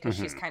casting because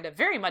she's kind of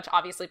very much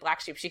obviously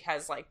black sheep. She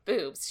has, like,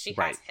 boobs. She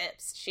has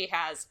hips. She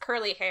has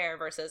curly hair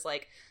versus,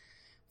 like,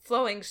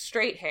 flowing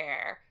straight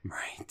hair.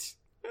 Right.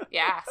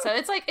 Yeah, so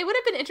it's like, it would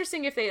have been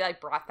interesting if they, like,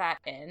 brought that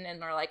in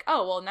and they're like,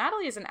 oh, well,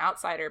 Natalie is an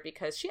outsider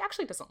because she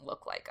actually doesn't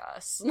look like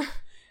us.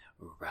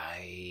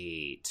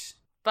 Right.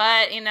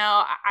 But, you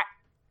know,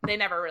 they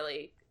never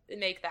really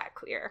make that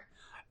clear.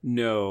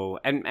 No,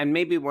 and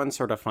maybe one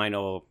sort of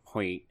final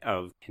point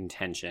of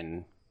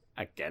contention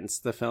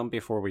against the film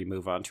before we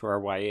move on to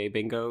our YA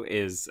bingo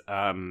is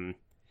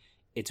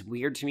it's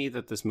weird to me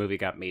that this movie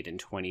got made in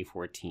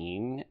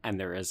 2014 and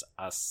there is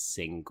a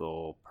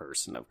single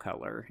person of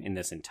color in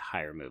this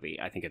entire movie.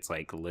 I think it's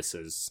like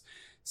Lissa's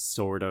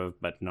sort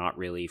of but not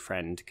really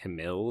friend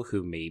Camille,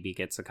 who maybe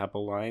gets a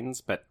couple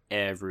lines, but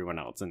everyone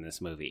else in this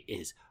movie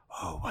is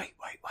white.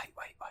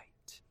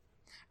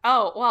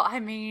 Oh, well, I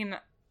mean,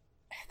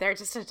 they're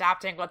just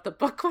adapting what the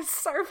book was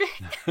serving,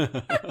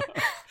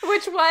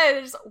 which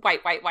was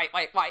white.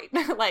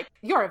 Like,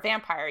 you're a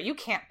vampire. You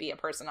can't be a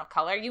person of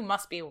color. You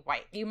must be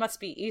white. You must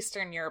be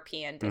Eastern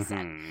European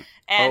descent.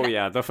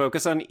 And the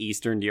focus on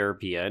Eastern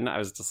European, I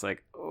was just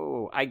like,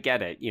 oh, I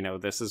get it. You know,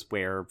 this is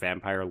where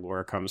vampire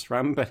lore comes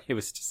from, but it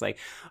was just like,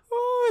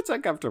 oh, it's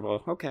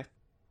uncomfortable. Okay.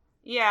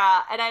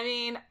 Yeah, and I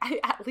mean,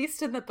 at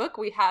least in the book,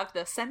 we have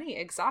the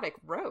semi-exotic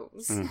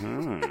Rose.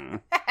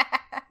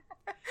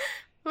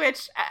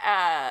 Which,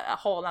 a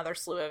whole other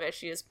slew of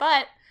issues,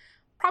 but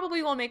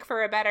probably will make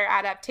for a better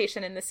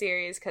adaptation in the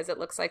series because it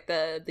looks like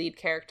the lead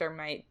character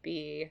might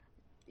be,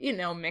 you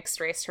know, mixed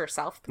race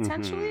herself,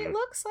 potentially, it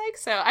looks like.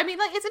 So, I mean,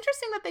 like, it's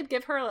interesting that they'd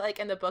give her, like,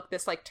 in the book,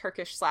 this, like,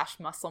 Turkish /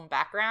 Muslim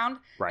background.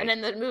 Right. And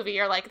in the movie,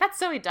 you're like, that's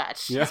Zoe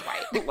Dutch. She's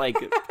white. Like,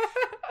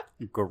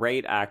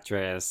 great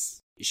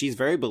actress. She's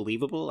very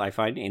believable, I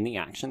find, in the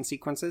action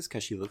sequences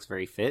because she looks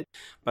very fit.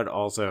 But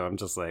also, I'm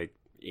just like,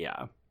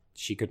 yeah.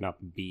 She could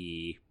not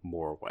be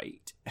more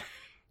white.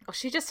 Well,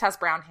 she just has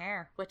brown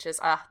hair, which is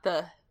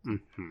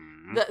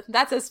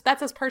that's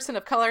as person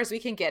of color as we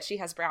can get. She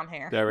has brown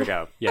hair. There we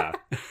go. Yeah.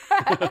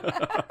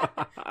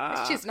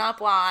 She's not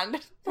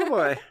blonde. Oh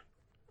boy.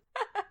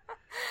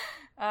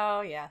 Oh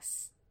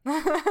yes.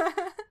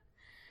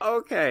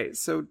 Okay,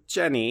 so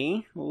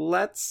Jenny,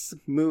 let's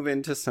move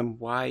into some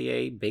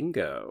YA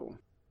bingo.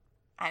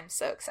 I'm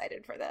so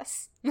excited for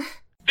this.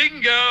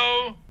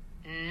 Bingo!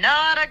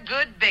 Not a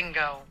good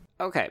bingo.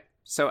 Okay,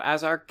 so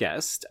as our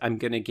guest, I'm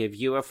going to give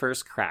you a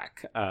first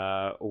crack.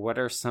 What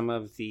are some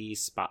of the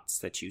spots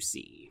that you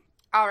see?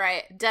 All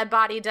right, dead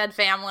body, dead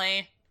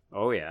family.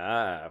 Oh,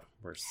 yeah.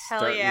 We're Hell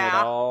starting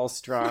yeah. it all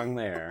strong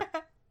there.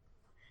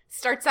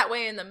 Starts that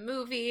way in the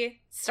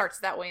movie, starts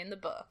that way in the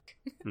book.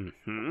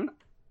 Mm-hmm.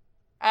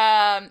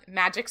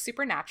 Magic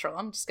Supernatural.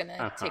 I'm just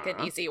gonna take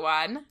an easy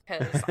one,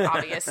 because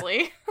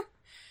obviously.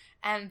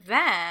 And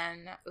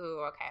then,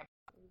 okay.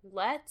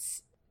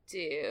 Let's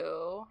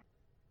do...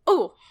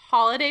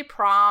 holiday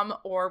prom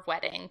or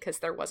wedding, because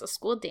there was a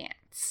school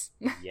dance.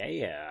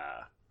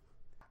 Yeah.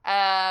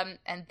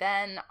 And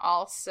then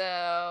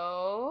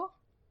also...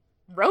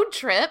 road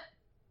trip.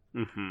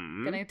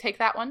 Mm-hmm. Gonna take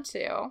that one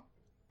too.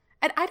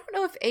 And I don't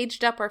know if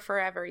Aged Up or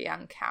Forever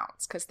Young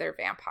counts, because they're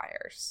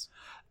vampires.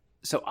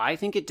 So I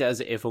think it does,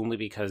 if only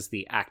because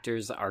the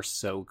actors are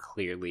so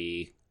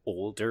clearly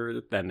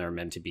older than they're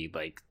meant to be.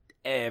 Like,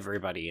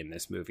 everybody in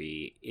this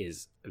movie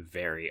is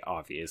very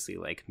obviously,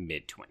 like,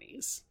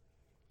 mid-20s.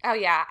 Oh,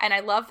 yeah. And I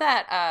love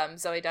that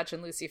Zoe Dutch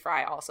and Lucy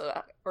Fry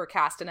also were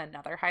cast in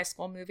another high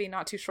school movie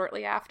not too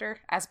shortly after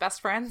as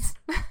best friends.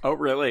 Oh,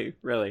 really?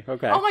 Really?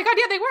 Okay. Oh, my God.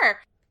 Yeah, they were.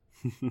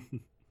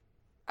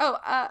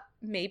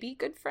 Maybe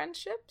Good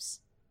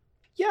Friendships?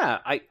 Yeah,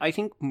 I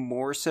think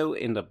more so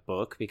in the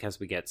book, because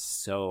we get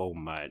so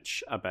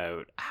much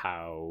about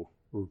how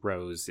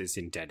Rose is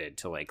indebted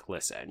to, like,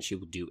 Lissa, and she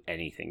will do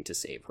anything to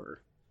save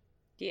her.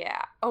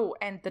 Yeah. Oh,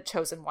 and the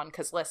chosen one,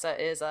 because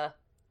Lissa is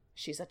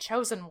she's a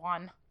chosen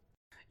one.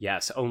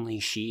 Yes, only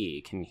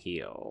she can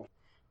heal.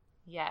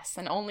 Yes,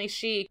 and only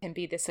she can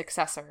be the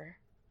successor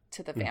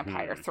to the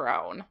vampire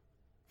throne.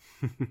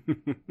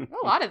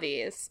 A lot of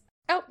these.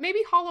 Oh, maybe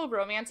Hollow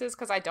Romances,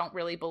 because I don't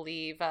really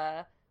believe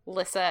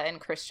Lissa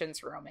and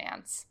Christian's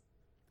romance.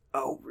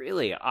 Oh,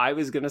 really? I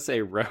was going to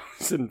say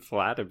Rose and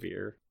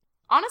Vladimir.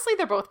 Honestly,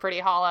 they're both pretty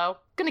hollow.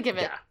 Gonna give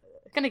it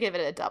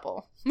a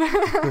double.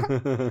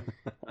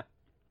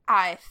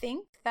 I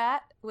think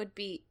that would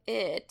be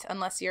it,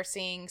 unless you're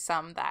seeing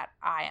some that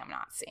I am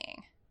not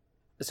seeing.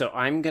 So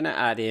I'm going to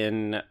add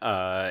in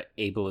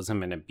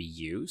ableism and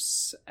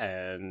abuse,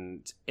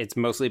 and it's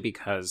mostly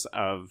because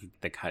of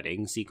the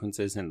cutting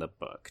sequences in the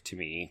book. To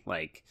me,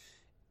 like,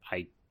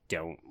 I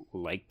don't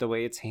like the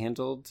way it's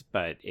handled,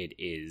 but it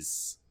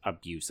is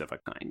abuse of a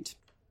kind.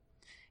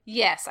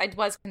 Yes, I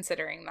was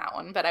considering that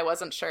one, but I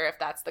wasn't sure if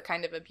that's the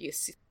kind of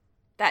abuse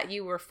that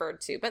you referred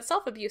to. But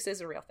self-abuse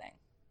is a real thing.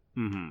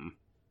 Mm-hmm.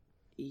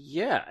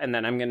 Yeah, and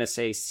then I'm going to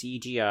say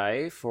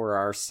CGI for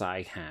our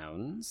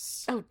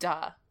Psyhounds. Oh,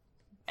 duh.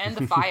 And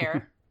the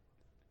fire.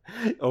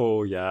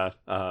 Oh, yeah.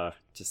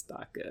 Just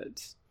not good.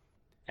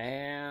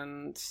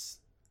 And...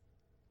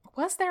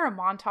 was there a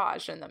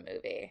montage in the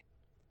movie?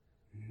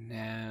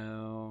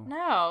 No.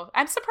 No.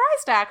 I'm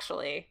surprised,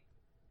 actually.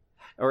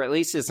 Or at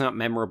least it's not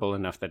memorable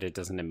enough that it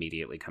doesn't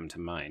immediately come to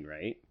mind,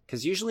 right?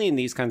 Because usually in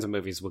these kinds of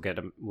movies, we'll get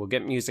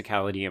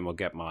musicality and we'll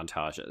get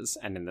montages.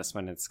 And in this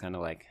one, it's kind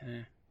of like,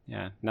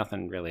 yeah,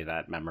 nothing really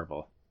that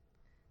memorable.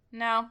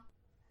 No.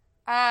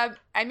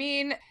 I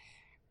mean...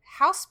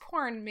 house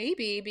porn,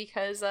 maybe,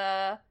 because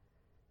the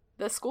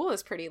school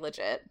is pretty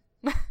legit.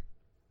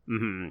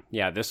 Mm-hmm.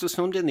 Yeah, this was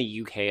filmed in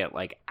the UK at,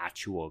 like,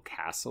 actual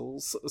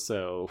castles,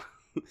 so...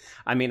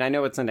 I mean, I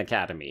know it's an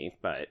academy,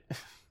 but...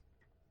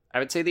 I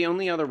would say the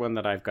only other one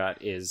that I've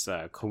got is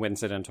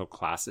Coincidental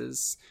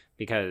Classes,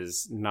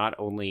 because not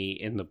only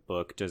in the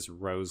book does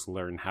Rose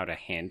learn how to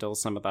handle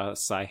some of the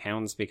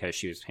Psyhounds because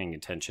she was paying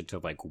attention to,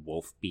 like,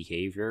 wolf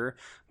behavior,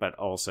 but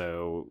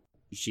also...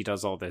 she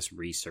does all this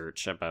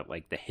research about,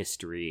 like, the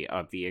history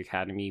of the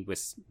academy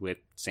with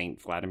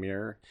Saint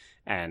Vladimir,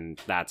 and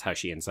that's how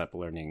she ends up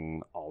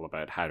learning all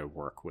about how to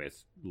work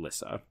with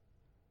Lissa.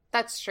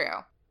 That's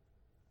true.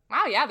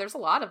 Wow, yeah, there's a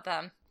lot of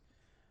them.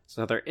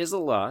 So there is a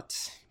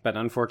lot, but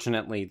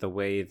unfortunately the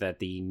way that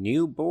the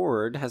new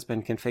board has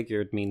been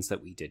configured means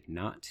that we did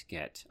not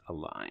get a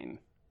line.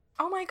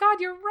 Oh my god,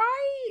 you're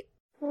right!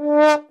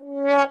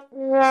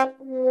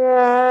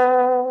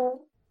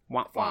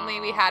 Wah, if only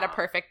we had a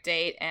perfect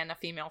date and a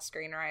female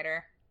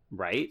screenwriter.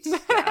 Right?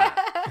 Yeah.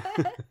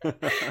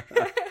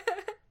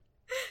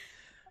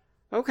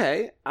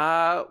 Okay.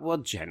 Well,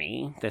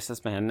 Jenny, this has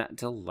been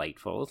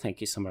delightful.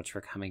 Thank you so much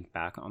for coming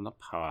back on the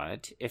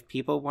pod. If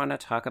people want to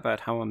talk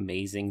about how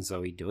amazing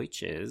Zoe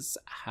Deutsch is,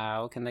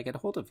 how can they get a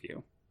hold of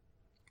you?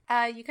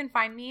 You can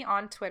find me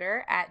on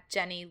Twitter at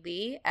Jenny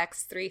Lee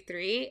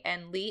X33,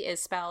 and Lee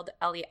is spelled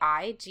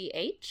Leigh.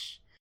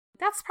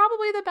 That's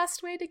probably the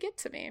best way to get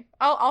to me.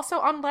 Oh, also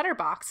on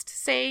Letterboxd,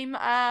 same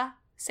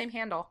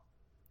handle.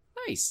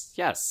 Nice.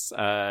 Yes.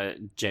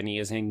 Jenny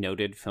is a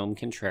noted film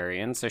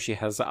contrarian, so she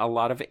has a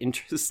lot of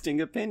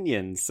interesting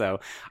opinions. So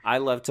I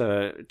love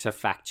to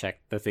fact check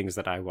the things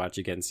that I watch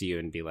against you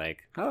and be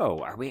like, oh,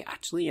 are we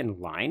actually in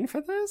line for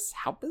this?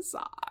 How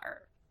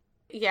bizarre.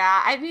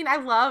 Yeah, I mean, I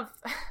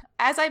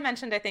as I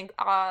mentioned, I think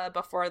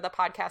before the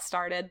podcast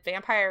started,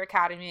 Vampire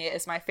Academy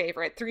is my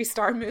favorite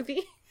 3-star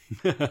movie.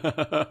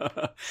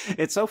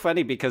 It's so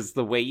funny because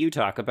the way you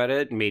talk about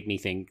it made me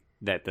think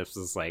that this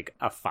was like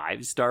a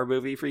 5-star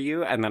movie for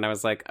you. And then I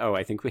was like, oh,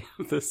 I think we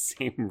have the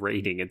same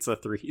rating. It's a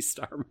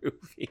 3-star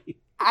movie.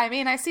 I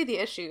mean, I see the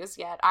issues,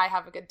 yet I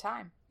have a good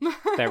time.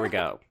 There we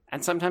go.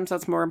 And sometimes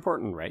that's more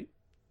important, right?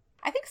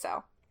 I think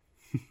so.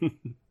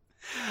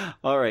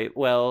 All right.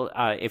 Well,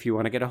 if you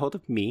want to get a hold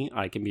of me,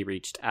 I can be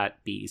reached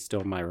at B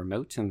Stole My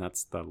Remote, and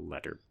that's the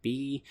letter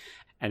B.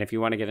 And if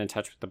you want to get in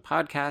touch with the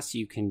podcast,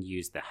 you can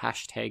use the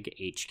hashtag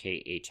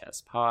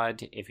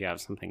HKHSPod. If you have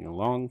something in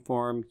long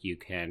form, you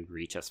can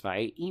reach us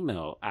via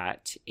email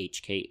at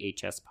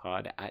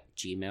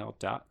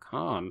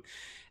hkhspod@gmail.com.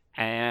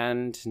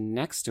 And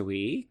next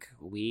week,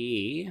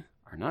 we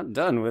are not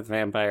done with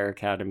Vampire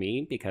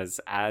Academy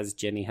because, as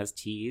Jenny has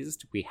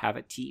teased, we have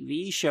a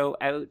TV show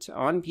out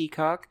on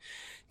Peacock,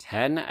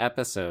 10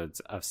 episodes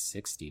of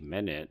 60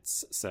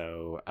 minutes.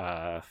 So,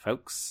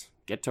 folks,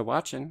 get to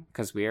watching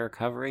because we are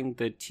covering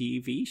the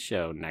TV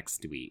show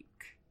next week.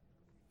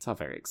 It's all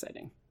very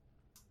exciting.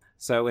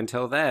 So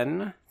until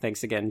then,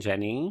 thanks again,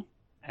 Jenny.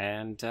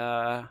 And,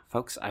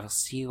 folks, I will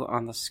see you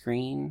on the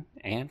screen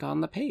and on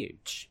the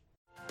page.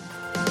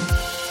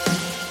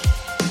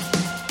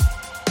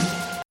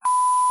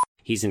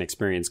 He's an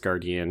experienced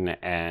guardian,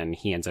 and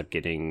he ends up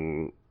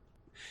getting...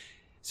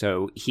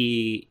 oh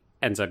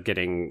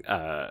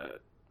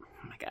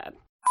my god.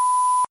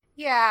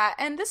 Yeah,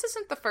 and this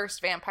isn't the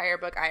first vampire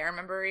book I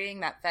remember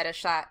reading that